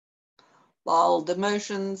 the old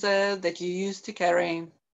emotions that you used to carry,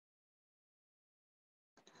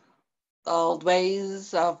 the old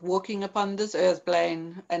ways of walking upon this earth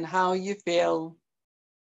plane and how you feel,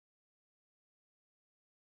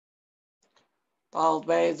 the old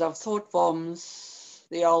ways of thought forms,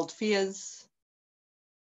 the old fears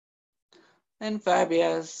and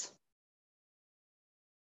phobias.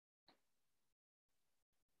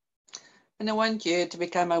 And I want you to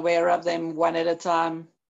become aware of them one at a time.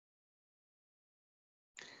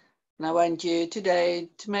 And I want you today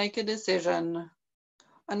to make a decision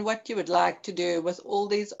on what you would like to do with all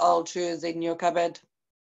these old shoes in your cupboard.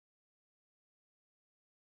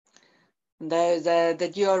 And those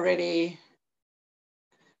that you are ready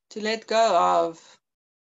to let go of,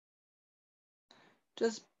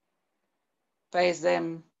 just face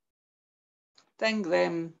them, thank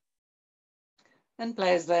them, and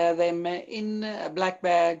place them in a black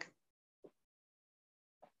bag.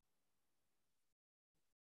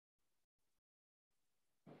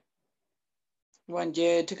 I want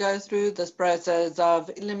you to go through this process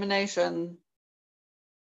of elimination.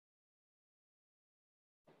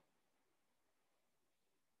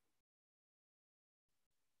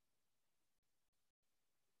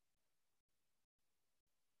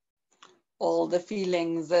 All the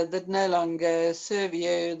feelings that no longer serve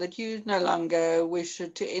you, that you no longer wish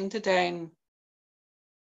to entertain.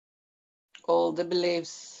 All the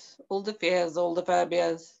beliefs, all the fears, all the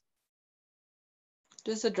phobias.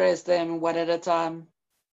 Just address them one at a time.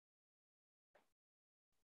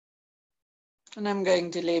 And I'm going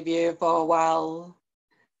to leave you for a while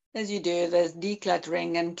as you do this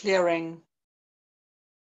decluttering and clearing.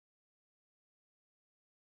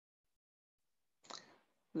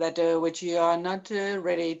 That which you are not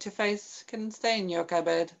ready to face can stay in your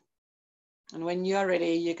cupboard. And when you are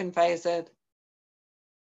ready, you can face it.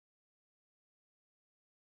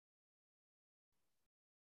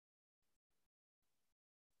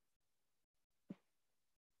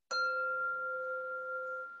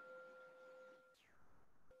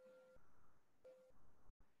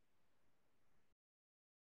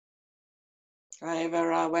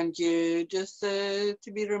 However, I want you just to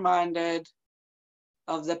be reminded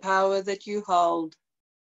of the power that you hold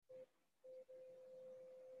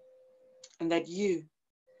and that you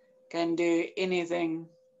can do anything,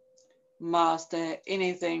 master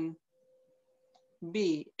anything,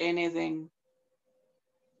 be anything.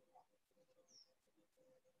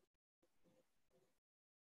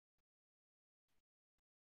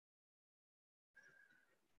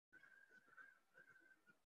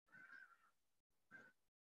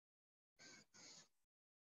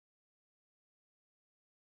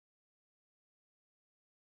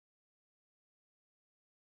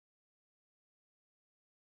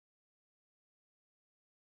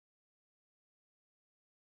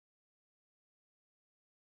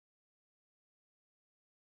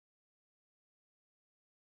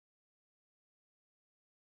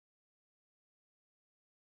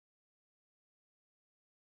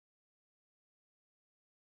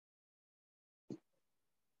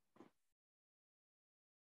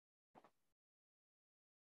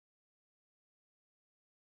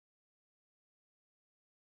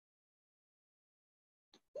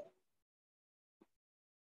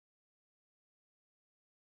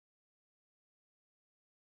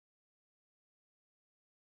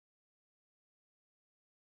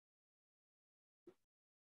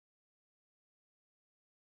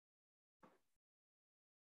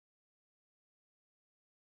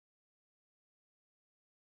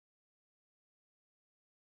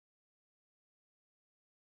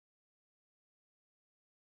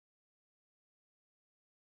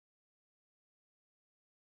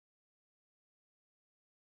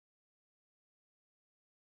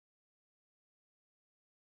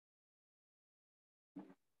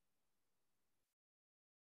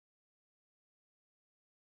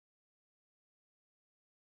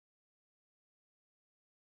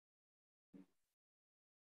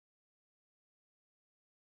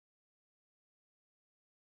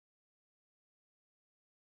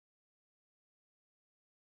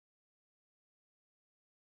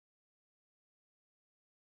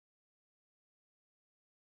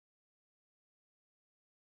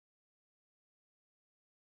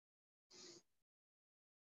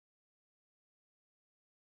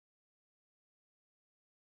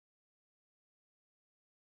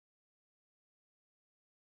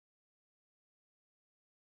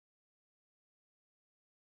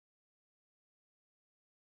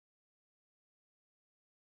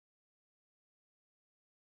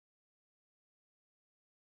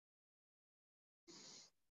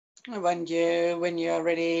 I want you, when you're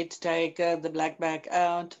ready, to take the black bag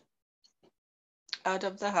out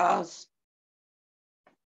of the house.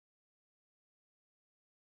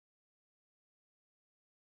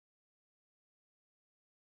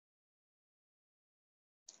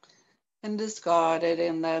 And discard it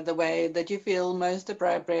in the way that you feel most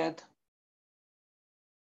appropriate.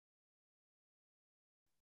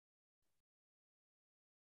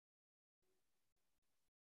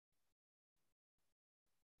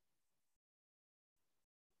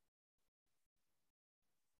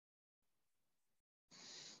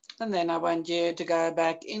 And then I want you to go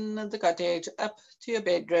back in the cottage, up to your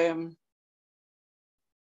bedroom.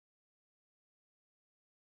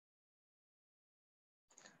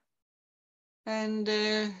 And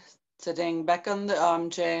sitting back on the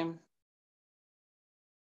armchair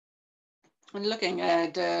and looking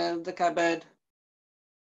at the cupboard.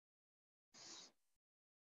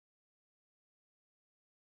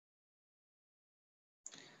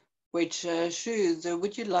 Which shoes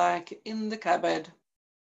would you like in the cupboard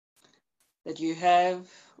that you have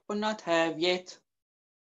or not have yet?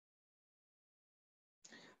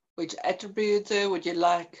 Which attributes would you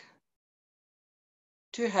like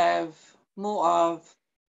to have more of?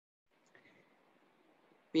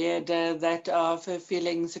 Be it that of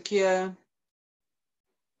feeling secure,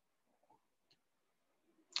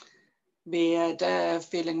 be it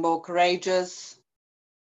feeling more courageous,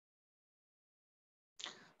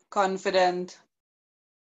 confident,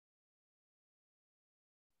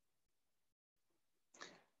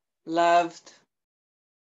 loved,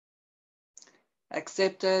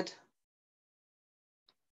 accepted,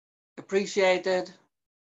 appreciated,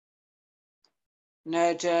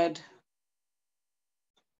 nurtured,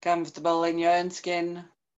 comfortable in your own skin,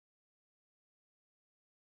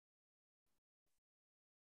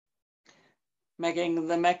 making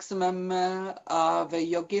the maximum of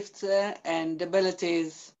your gifts and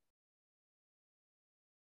abilities,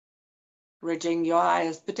 reaching your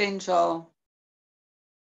highest potential,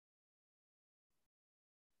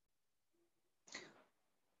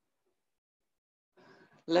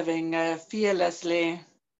 living fearlessly,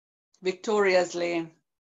 victoriously,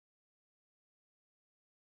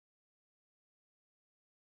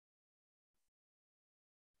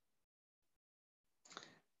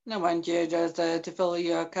 And I want you just to fill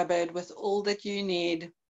your cupboard with all that you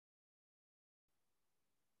need.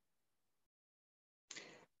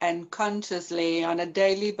 And consciously, on a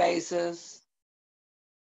daily basis,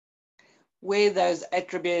 wear those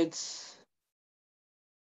attributes.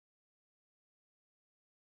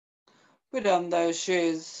 Put on those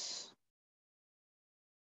shoes.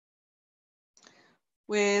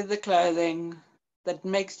 Wear the clothing that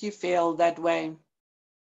makes you feel that way.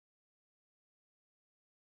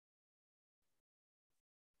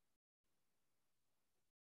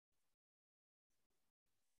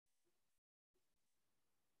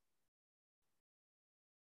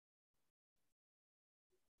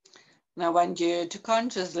 And I want you to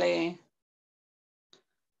consciously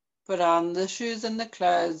put on the shoes and the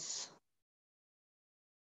clothes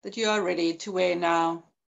that you are ready to wear now,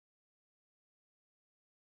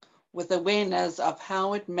 with awareness of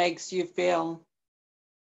how it makes you feel.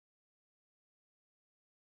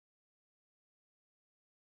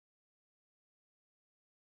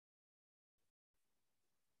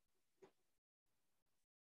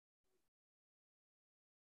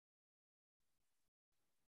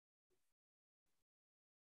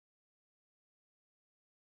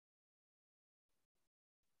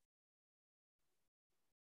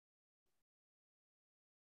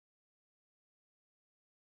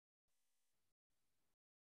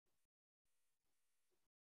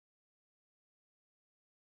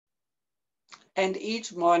 And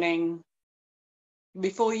each morning,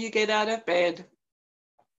 before you get out of bed,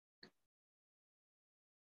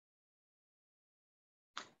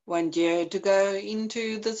 want you to go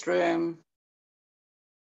into this room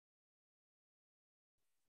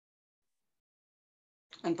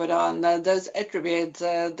and put on those attributes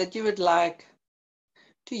that you would like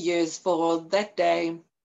to use for that day.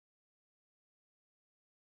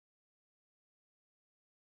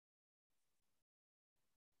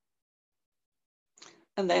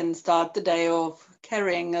 And then start the day off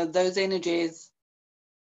carrying those energies.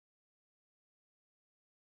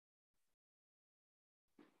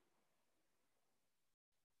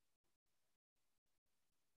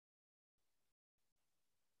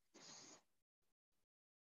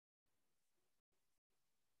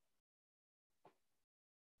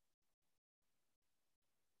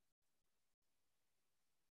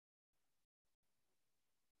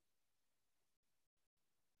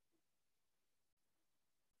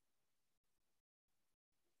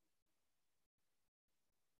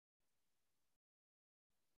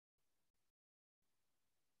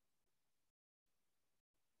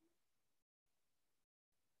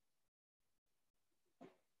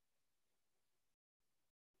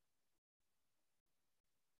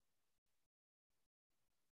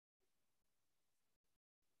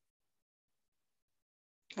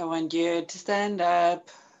 I want you to stand up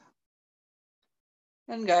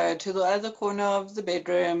and go to the other corner of the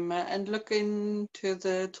bedroom and look into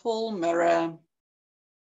the tall mirror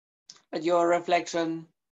at your reflection,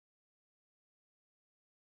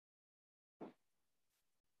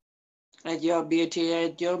 at your beauty,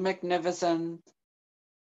 at your magnificence.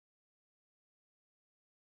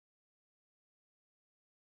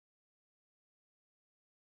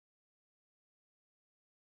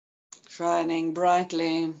 Shining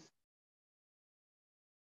brightly.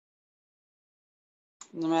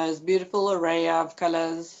 The most beautiful array of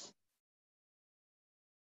colors.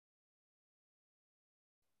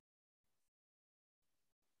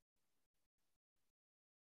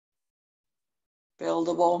 Feel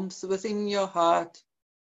the warmth within your heart,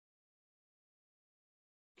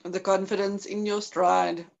 the confidence in your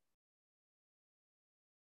stride,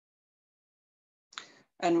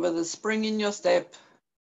 and with a spring in your step,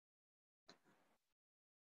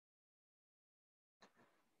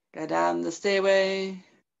 go down the stairway,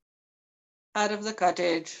 out of the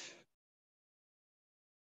cottage,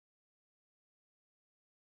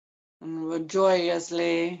 and will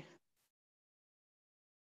joyously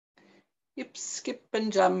hip, skip,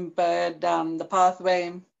 and jump down the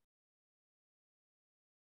pathway.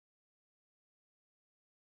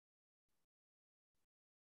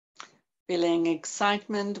 Feeling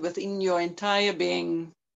excitement within your entire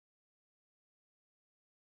being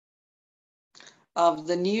of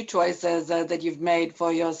the new choices that you've made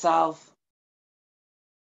for yourself.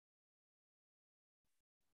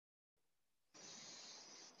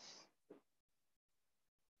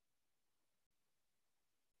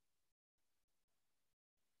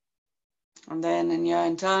 And then in your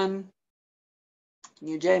own time,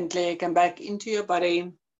 you gently come back into your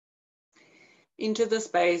body, into the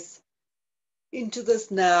space, into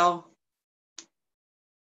this now.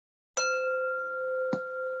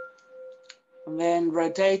 And then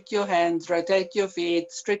rotate your hands, rotate your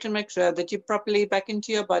feet, stretch and make sure that you're properly back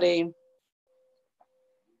into your body.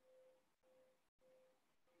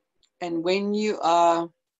 And when you are,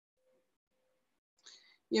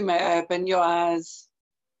 you may open your eyes.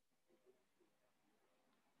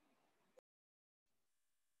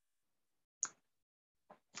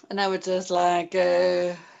 And I would just like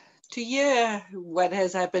to hear what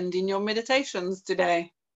has happened in your meditations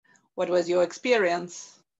today. What was your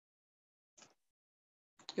experience?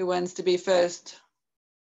 Who wants to be first?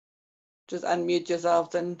 Just unmute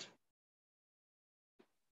yourself and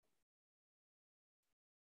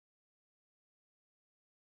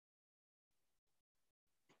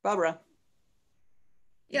Barbara.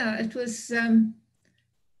 Yeah, it was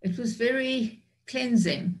very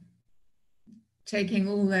cleansing, taking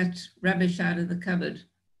all that rubbish out of the cupboard.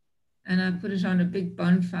 And I put it on a big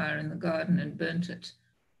bonfire in the garden and burnt it.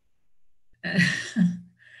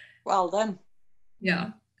 Well done.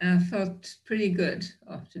 Yeah, I felt pretty good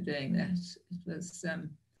after doing that. It was,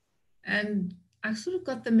 and I sort of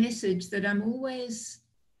got the message that I'm always,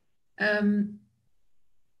 I'm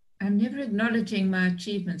never acknowledging my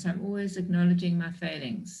achievements. I'm always acknowledging my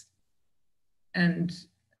failings. And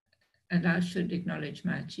I should acknowledge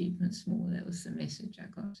my achievements more. That was the message I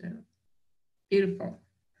got. So beautiful.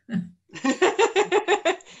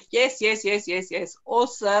 Yes, yes, yes, yes, yes.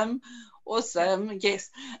 Awesome. Awesome. Yes.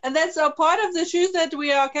 And that's a part of the shoes that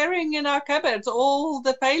we are carrying in our cupboards, all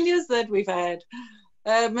the failures that we've had.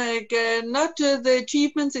 Not the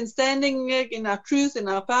achievements in standing in our truth, in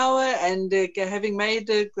our power, and having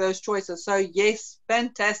made those choices. So yes,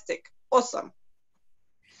 fantastic. Awesome.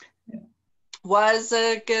 Yeah. Was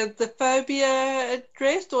the phobia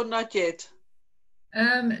addressed or not yet?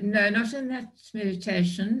 No, not in that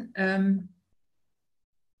meditation.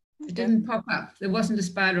 It didn't pop up. There wasn't a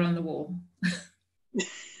spider on the wall.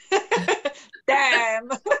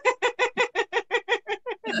 Damn.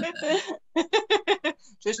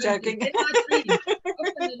 Just joking. In my dreams,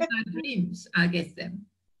 often in my dreams, I get them,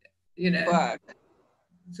 you know, wow.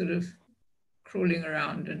 Sort of crawling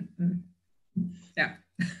around and yeah.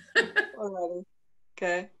 Alrighty.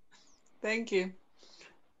 Okay. Thank you.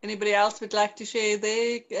 Anybody else would like to share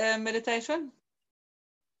their meditation?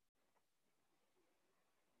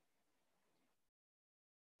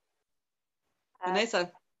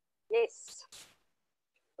 Vanessa. Yes.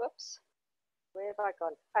 Whoops. Where have I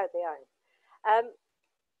gone? Oh, there I am.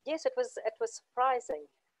 Yes, it was surprising.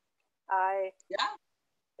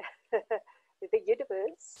 The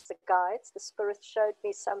universe, the guides, the spirits showed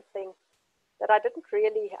me something that I didn't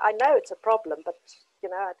really. I know it's a problem, but you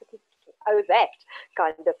know, I didn't owe that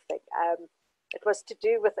kind of thing. It was to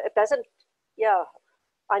do with. It doesn't. Yeah,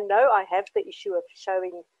 I know I have the issue of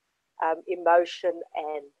showing emotion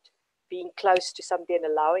and being close to somebody and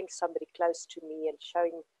allowing somebody close to me and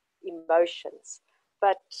showing emotions.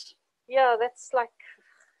 But yeah, that's like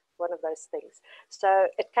one of those things. So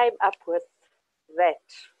it came up with that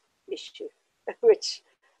issue, which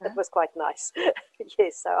that was quite nice.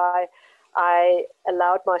 Yes, so I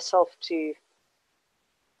allowed myself to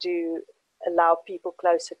allow people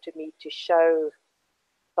closer to me to show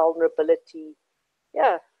vulnerability.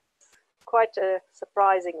 Yeah, quite a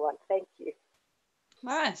surprising one. Thank you.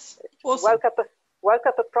 Nice. Awesome. Woke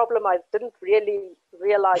up a problem I didn't really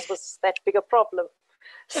realize was that big a problem.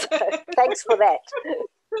 So thanks for that.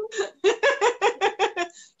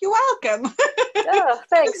 You're welcome. Oh,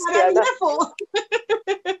 thanks, Fiona.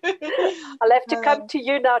 I'll have to come to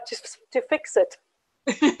you now to fix it.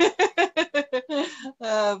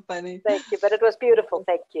 Oh, funny. Thank you, but it was beautiful.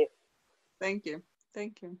 Thank you. Thank you.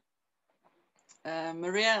 Thank you.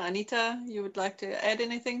 Maria, Anita, you would like to add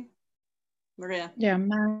anything? Maria. Yeah,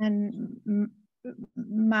 mine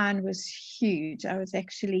was huge. I was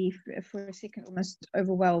actually for a second almost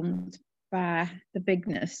overwhelmed by the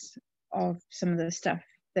bigness of some of the stuff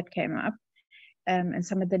that came up, and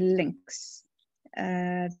some of the links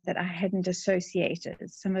that I hadn't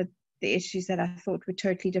associated. Some of the issues that I thought were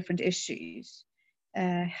totally different issues,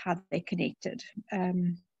 how they connected.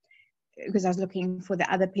 Because I was looking for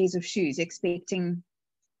the other pairs of shoes, expecting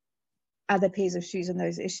other pairs of shoes on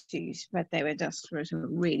those issues, but they were just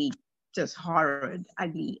really just horrid,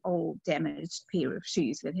 ugly, old, damaged pair of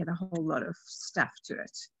shoes that had a whole lot of stuff to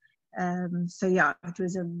it. So yeah, it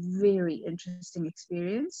was a very interesting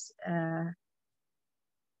experience.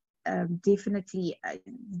 Definitely,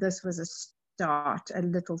 this was a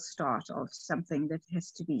little start of something that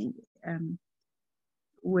has to be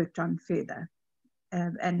worked on further.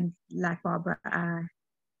 And like Barbara, I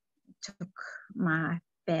took my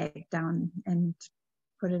bag down and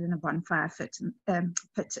put it in a bonfire pit in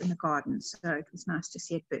the garden. So it was nice to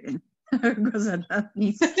see it burn. because it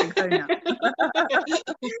needs to go now.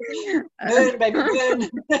 Burn, baby, burn.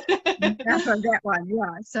 That one,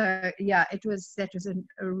 yeah. So yeah, that was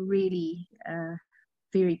a really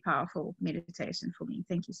very powerful meditation for me.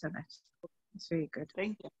 Thank you so much. It's very good.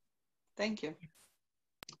 Thank you. Thank you.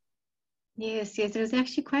 Yes, it was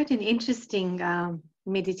actually quite an interesting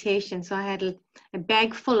meditation. So I had a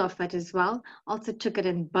bag full of it as well. Also took it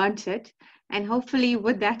and burnt it. And hopefully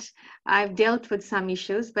with that, I've dealt with some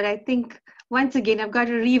issues. But I think, once again, I've got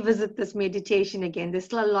to revisit this meditation again. There's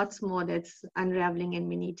still lots more that's unraveling and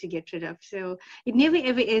we need to get rid of. So it never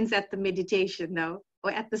ever ends at the meditation, though,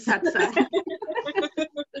 or at the satsang.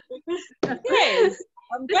 Yes,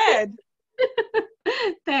 I'm glad.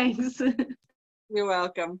 Thanks. You're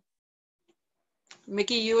welcome.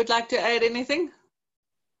 Mickey, you would like to add anything?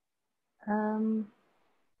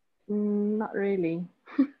 Not really.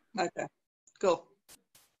 Okay, cool.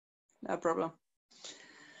 No problem.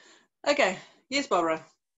 Okay, yes, Barbara.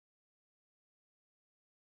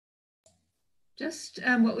 Just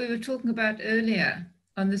what we were talking about earlier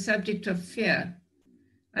on the subject of fear.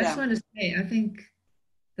 I just want to say, I think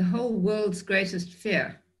the whole world's greatest fear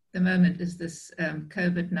at the moment is this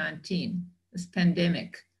COVID-19, this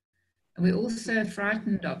pandemic. And we're all so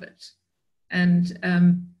frightened of it. And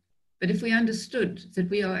but if we understood that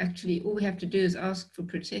we are actually, all we have to do is ask for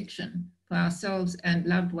protection for ourselves and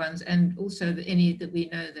loved ones, and also any that we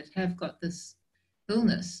know that have got this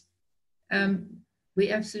illness, we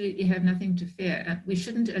absolutely have nothing to fear. And we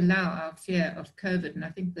shouldn't allow our fear of COVID. And I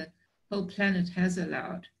think the whole planet has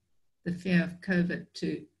allowed the fear of COVID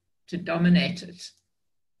to dominate it.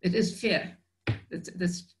 It is fear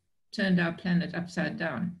that's turned our planet upside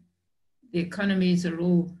down. The economies are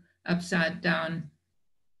all upside down.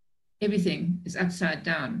 Everything is upside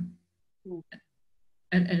down.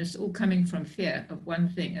 And it's all coming from fear of one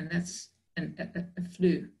thing, and that's a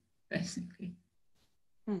flu, basically.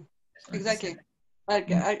 Exactly.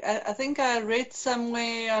 I think I read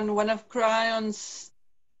somewhere on one of Kryon's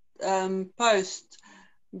posts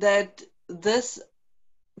that this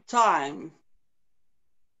time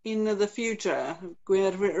in the future,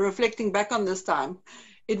 we're reflecting back on this time,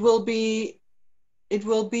 it will be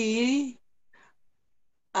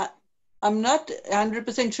I'm not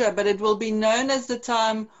 100% sure, but it will be known as the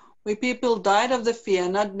time where people died of the fear,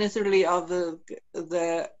 not necessarily of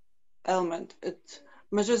the ailment. I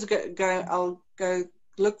must just I'll go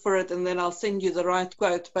look for it and then I'll send you the right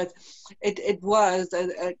quote, but it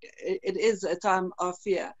is a time of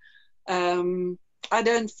fear. I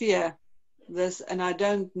don't fear this and I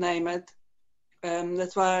don't name it.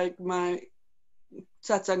 That's why my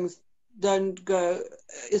satsangs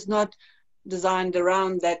is not designed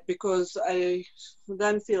around that, because I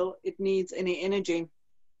don't feel it needs any energy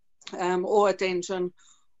or attention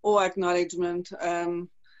or acknowledgement. And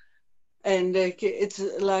it's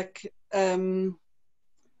like,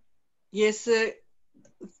 yes,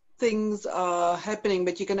 things are happening,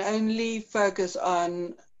 but you can only focus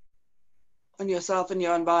on yourself and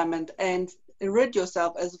your environment and rid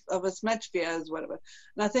yourself of as much fear as whatever.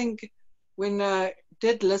 And I think when I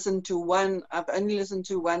did listen to one, I've only listened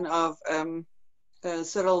to one of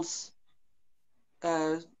Cyril's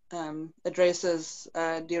addresses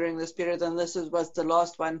during this period, and this was the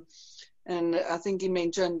last one. And I think he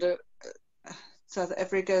mentioned South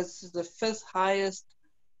Africa is the 5th highest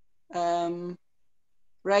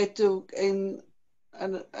rate in, I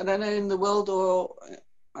don't know, in the world, or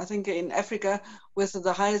I think in Africa, with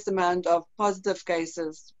the highest amount of positive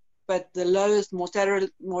cases, but the lowest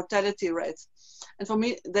mortality rates. And for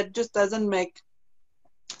me, that just doesn't make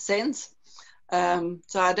sense.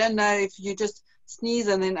 So I don't know if you just sneeze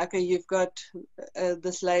and then, okay, you've got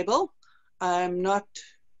this label. I'm not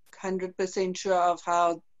 100% sure of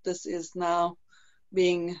how this is now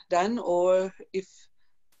being done, or if,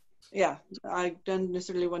 yeah, I don't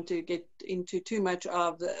necessarily want to get into too much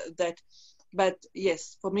of that. But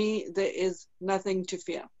yes, for me, there is nothing to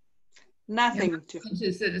fear. Nothing to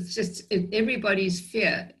fear. It's just everybody's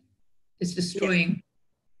fear is destroying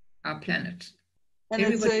our planet. And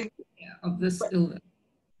everybody's fear of this illness.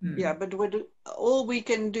 Yeah, but all we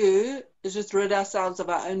can do is just rid ourselves of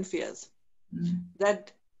our own fears.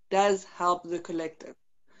 That does help the collective.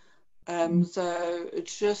 So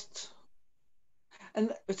it's just,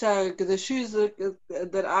 and so the shoes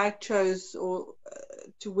that I chose to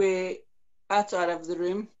wear outside of the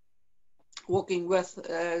room, walking with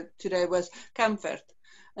today, was comfort.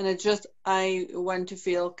 And it's just, I want to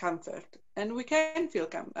feel comfort, and we can feel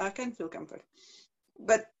I can feel comfort,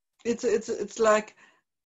 but it's like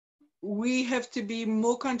we have to be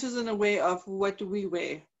more conscious and aware of what we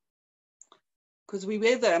wear, because we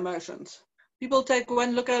wear the emotions. people take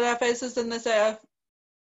one look at our faces and they say, oh,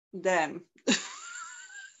 damn.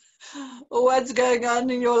 Or what's going on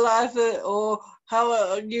in your life, or how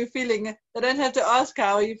are you feeling? They don't have to ask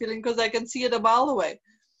how are you feeling, because they can see it a mile away.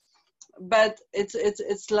 But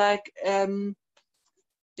it's like,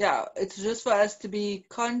 yeah, it's just for us to be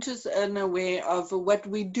conscious and aware of what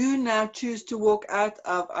we do now choose to walk out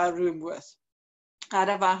of our room with, out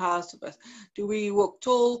of our house with. Do we walk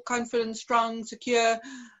tall, confident, strong, secure,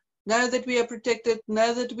 know that we are protected,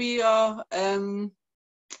 know that we are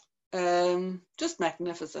just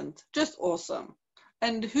magnificent, just awesome?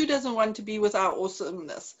 And who doesn't want to be with our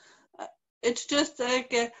awesomeness? It's just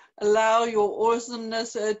like allow your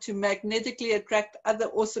awesomeness to magnetically attract other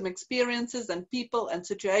awesome experiences and people and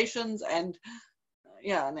situations, and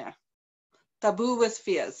taboo with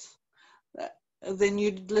fears. Then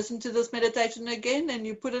you listen to this meditation again and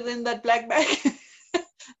you put it in that black bag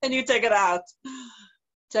and you take it out.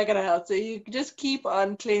 Take it out. So you just keep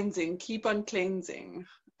on cleansing, clearing,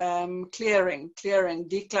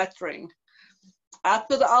 decluttering. Out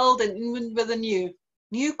with the old and in with the new.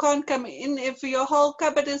 New can't come in if your whole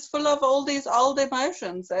cupboard is full of all these old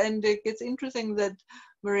emotions. And it's interesting that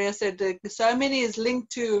Maria said so many is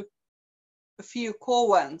linked to a few core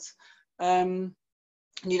ones. You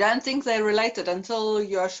don't think they're related until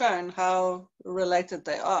you're shown how related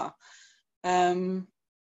they are. And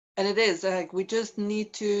it is like we just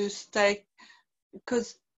need to stay,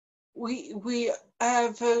 because we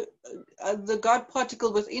have the God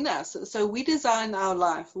particle within us, so we design our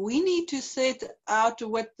life. We need to set out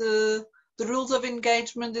what the rules of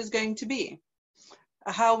engagement is going to be,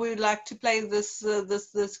 how we would like to play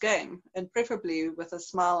this game, and preferably with a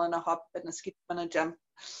smile and a hop and a skip and a jump,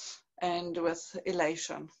 and with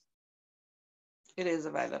elation. It is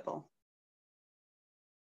available.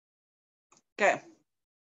 Okay.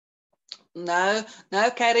 No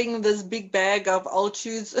carrying this big bag of old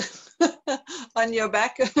shoes on your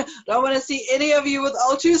back. Don't want to see any of you with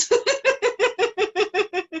old shoes.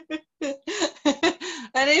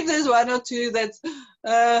 And if there's one or two that's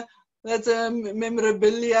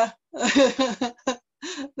memorabilia,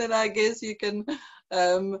 then I guess you can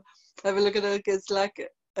have a look at it. It's like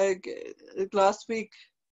last week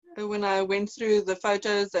when I went through the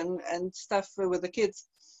photos and stuff with the kids.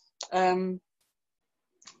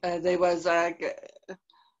 There was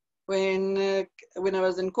when I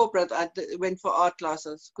was in corporate, I went for art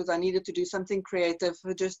classes because I needed to do something creative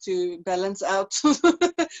just to balance out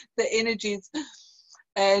the energies.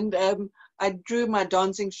 And I drew my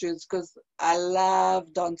dancing shoes because I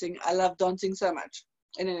love dancing. I love dancing so much.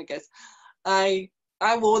 In any case, I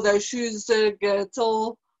wore those shoes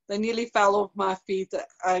till they nearly fell off my feet.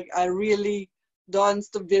 I really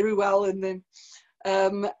danced very well in them.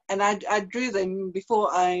 And I drew them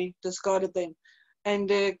before I discarded them. And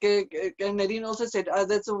Nadine also said, oh,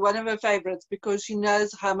 that's one of her favorites because she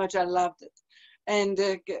knows how much I loved it. And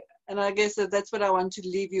I guess that's what I want to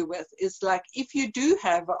leave you with. It's like, if you do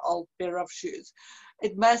have an old pair of shoes,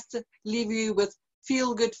 it must leave you with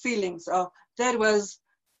feel-good feelings. Oh, that was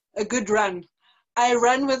a good run. I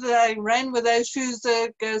ran with those shoes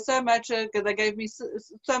so much. They gave me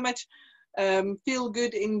so much feel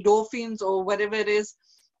good endorphins or whatever it is.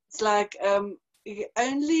 It's like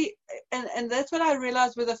only, and that's what I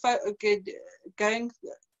realized with the going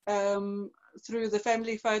through the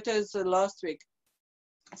family photos last week.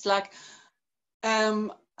 It's like I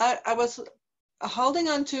was holding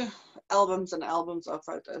on to albums and albums of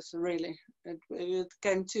photos. Really, it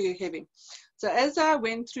came too heavy. So as I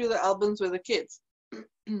went through the albums with the kids,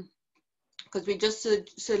 because we just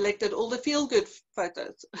selected all the feel-good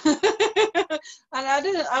photos. And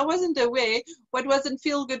I wasn't aware what wasn't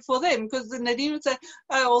feel-good for them, because Nadine would say,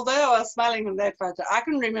 oh, although I was smiling in that photo, I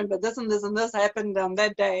can remember this and this and this happened on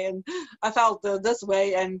that day, and I felt this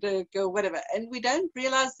way, and whatever. And we don't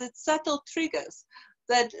realize that subtle triggers,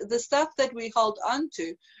 that the stuff that we hold on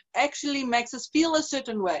to actually makes us feel a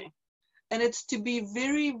certain way. And it's to be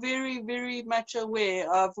very, very, very much aware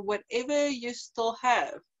of whatever you still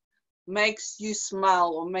have makes you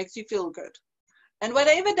smile or makes you feel good. And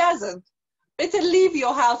whatever doesn't, better leave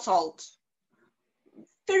your household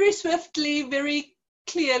very swiftly, very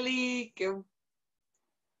clearly,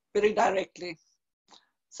 very directly.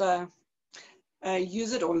 So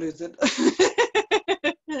use it or lose it.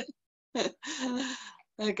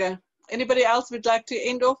 Okay. Anybody else would like to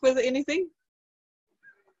end off with anything?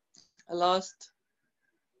 A last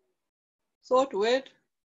thought, word,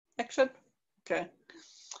 action? Okay.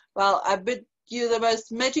 Well, I bid you the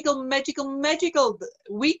most magical, magical, magical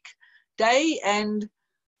week, day, and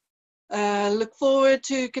look forward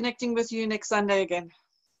to connecting with you next Sunday again.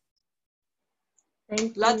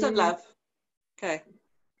 Thank Lots you. of love. Okay.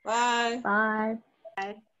 Bye. Bye.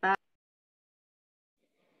 Bye.